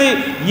இருக்கக்கூடாது,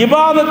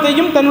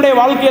 இபாதத்தையும் தன்னுடைய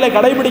வாழ்க்கையில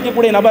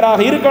கடைபிடிக்கக்கூடிய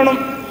நபராக இருக்கணும்.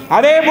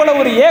 அதே போல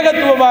ஒரு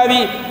ஏகத்துவவாதி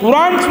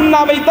குர்ஆன்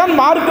சுன்னாவை தான்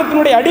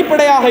மார்க்கத்தினுடைய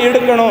அடிப்படையாக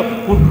எடுக்கணும்.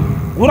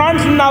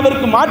 குர்ஆன்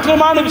சுன்னாவிற்கு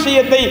மாற்றமான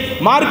விஷயத்தை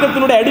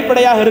மார்க்கத்தினுடைய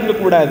அடிப்படையாக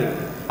இருக்கக்கூடாது.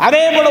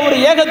 அதே போல ஒரு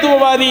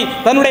ஏகத்துவவாதி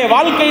தன்னுடைய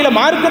வாழ்க்கையில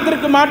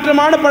மார்க்கத்திற்கு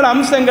மாற்றமான பல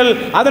அம்சங்கள்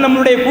அது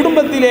நம்முடைய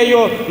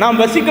குடும்பத்திலேயோ நாம்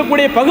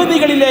வசிக்கக்கூடிய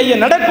பகுதிகளிலேயே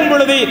நடக்கும்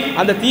பொழுது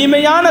அந்த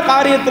தீமையான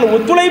காரியத்தில்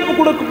ஒத்துழைப்பு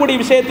கொடுக்கக்கூடிய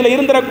விஷயத்தில்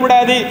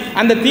இருந்துடக்கூடாது.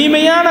 அந்த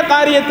தீமையான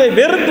காரியத்தை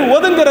வெறுத்து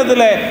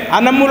ஒதுங்கிறதுல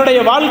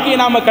நம்மளுடைய வாழ்க்கையை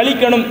நாம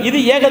கழிக்கணும்.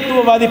 இது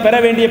ஏகத்துவவாதி பெற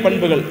வேண்டிய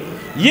பண்புகள்.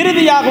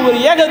 இறுதியாக ஒரு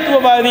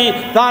ஏகத்துவவாதி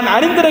தான்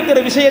அறிந்திருக்கிற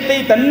விஷயத்தை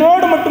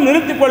தன்னோடு மட்டும்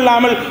நிறுத்திக்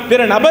கொள்ளாமல்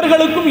பிற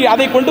நபர்களுக்கும்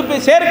அதை கொண்டு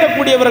போய்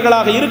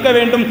சேர்க்கக்கூடியவர்களாக இருக்க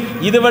வேண்டும்.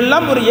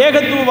 இதுவெல்லாம் ஒரு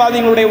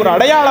ஏகத்துவவாதிகளுடைய ஒரு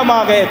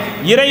அடையாளமாக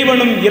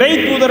இறைவனும் இறை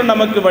தூதரும்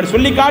நமக்கு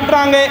சொல்லி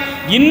காட்டுறாங்க.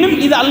 இன்னும்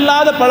இது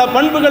அல்லாத பல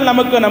பண்புகள்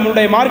நமக்கு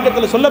நம்முடைய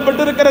மார்க்கத்தில்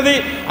சொல்லப்பட்டிருக்கிறது.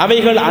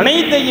 அவைகள்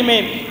அனைத்தையுமே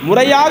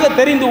முறையாக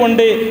தெரிந்து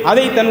கொண்டு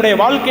அதை தன்னுடைய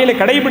வாழ்க்கையில்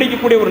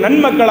கடைபிடிக்கக்கூடிய ஒரு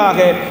நன்மக்களாக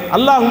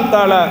அல்லாஹ்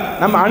தஆலா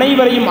நம்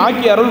அனைவரையும்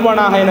ஆக்கி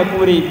அருள்வானாக என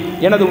கூறி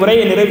எனது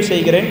உரையை நிறைவு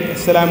செய்கிறேன்.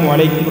 அஸ்ஸலாமு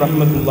அலைக்கும்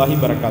வரஹ்மத்துல்லாஹி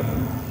வபரகாத்துஹு.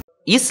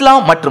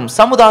 இஸ்லாம் மற்றும்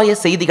சமுதாய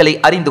செய்திகளை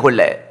அறிந்து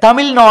கொள்ள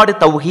தமிழ்நாடு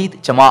தௌஹீத்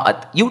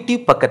ஜமாஅத்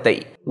யூடியூப் பக்கத்தை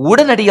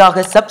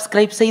உடனடியாக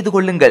சப்ஸ்கிரைப் செய்து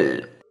கொள்ளுங்கள்.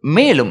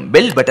 மேலும்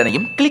பெல்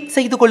பட்டனையும் கிளிக்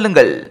செய்து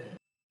கொள்ளுங்கள்.